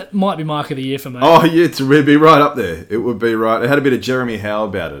 That might be mark of the year for me. Oh, yeah, it would be right up there. It would be right. It had a bit of Jeremy Howe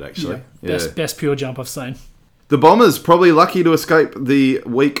about it, actually. Yeah. Best pure jump I've seen. The Bombers probably lucky to escape the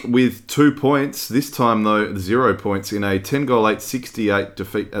week with 2 points. This time, though, 0 points in a 10-goal, 8-68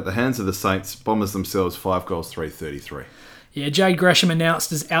 defeat at the hands of the Saints. Bombers themselves 5 goals, 3-33. Yeah, Jade Gresham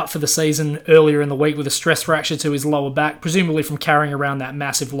announced as out for the season earlier in the week with a stress fracture to his lower back, presumably from carrying around that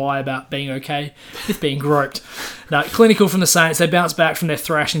massive lie about being okay with being groped. Now, clinical from the Saints, they bounce back from their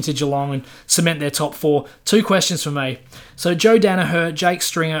thrashing to Geelong and cement their top 4. 2 questions for me. So Joe Danaher, Jake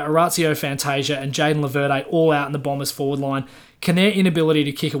Stringer, Orazio Fantasia and Jaden Laverde all out in the Bombers forward line. Can their inability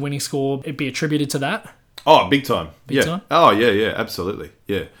to kick a winning score be attributed to that? Oh, big time. Big time? Oh, yeah, absolutely.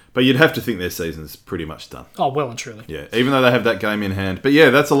 Yeah. But you'd have to think their season's pretty much done. Oh, well and truly. Yeah, even though they have that game in hand. But yeah,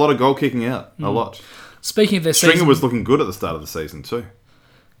 that's a lot of goal kicking out. A lot. Speaking of their Stringer season... was looking good at the start of the season too.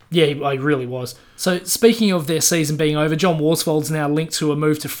 Yeah, he really was. So, speaking of their season being over, John Worsfold's now linked to a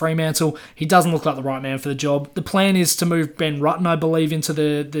move to Fremantle. He doesn't look like the right man for the job. The plan is to move Ben Rutten, I believe, into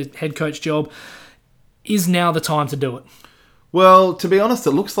the head coach job. Is now the time to do it? Well, to be honest,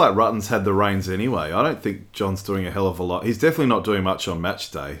 it looks like Rutten's had the reins anyway. I don't think John's doing a hell of a lot. He's definitely not doing much on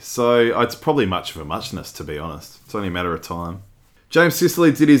match day. So, it's probably much of a muchness, to be honest. It's only a matter of time. James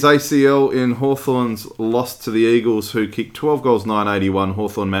Sicily did his ACL in Hawthorn's loss to the Eagles, who kicked 12 goals, 981.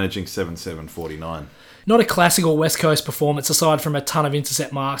 Hawthorn managing 7-7-49. Not a classical West Coast performance aside from a ton of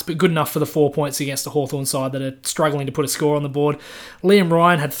intercept marks, but good enough for the 4 points against the Hawthorn side that are struggling to put a score on the board. Liam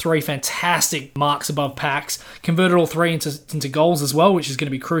Ryan had 3 fantastic marks above packs, converted all 3 into goals as well, which is going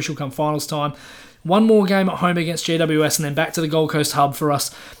to be crucial come finals time. One more game at home against GWS and then back to the Gold Coast hub for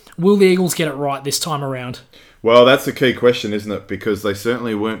us. Will the Eagles get it right this time around? Well, that's the key question, isn't it? Because they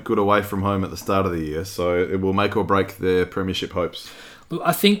certainly weren't good away from home at the start of the year, so it will make or break their premiership hopes.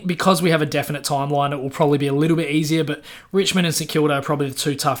 I think because we have a definite timeline, it will probably be a little bit easier, but Richmond and St Kilda are probably the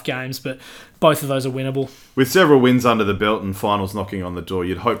 2 tough games, but both of those are winnable. With several wins under the belt and finals knocking on the door,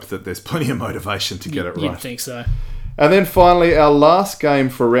 you'd hope that there's plenty of motivation to get it right. You'd think so. And then finally, our last game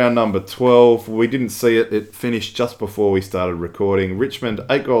for round number 12. We didn't see it. It finished just before we started recording. Richmond,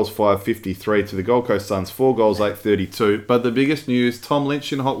 8 goals, 5-53 to the Gold Coast Suns, 4 goals, 8-32. But the biggest news, Tom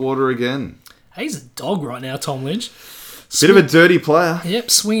Lynch in hot water again. He's a dog right now, Tom Lynch. Bit of a dirty player. Yep,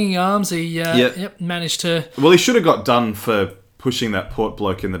 swinging arms. He managed to... Well, he should have got done for pushing that Port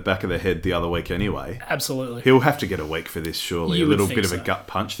bloke in the back of the head the other week anyway. Absolutely. He'll have to get a week for this, surely. You a little would bit think of a gut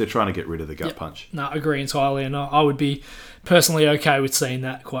punch. They're trying to get rid of the gut punch. No, I agree entirely, and I would be personally okay with seeing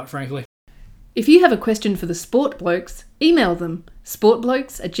that, quite frankly. If you have a question for the Sport Blokes, email them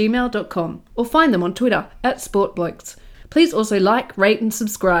sportblokes@gmail.com or find them on Twitter @sportblokes. Please also like, rate and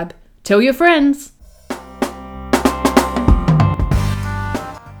subscribe. Tell your friends.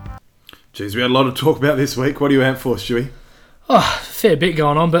 Jeez, we had a lot of talk about this week. What are you out for, Stewie? Oh, fair bit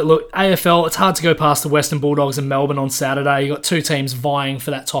going on, but look, AFL, it's hard to go past the Western Bulldogs and Melbourne on Saturday. You got two teams vying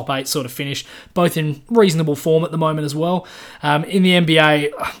for that top 8 sort of finish, both in reasonable form at the moment as well. In the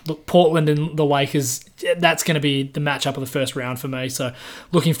NBA, look, Portland and the Lakers, that's going to be the matchup of the first round for me, so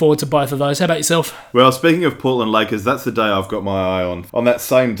looking forward to both of those. How about yourself? Well, speaking of Portland Lakers, that's the day I've got my eye on. On that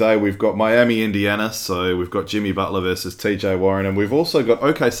same day, we've got Miami, Indiana, so we've got Jimmy Butler versus TJ Warren, and we've also got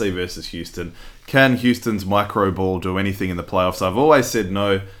OKC versus Houston. Can Houston's micro ball do anything in the playoffs? I've always said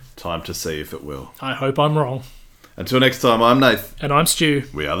no. Time to see if it will. I hope I'm wrong. Until next time, I'm Nath. And I'm Stu.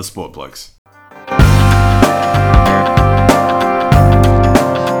 We are the Sport Blokes.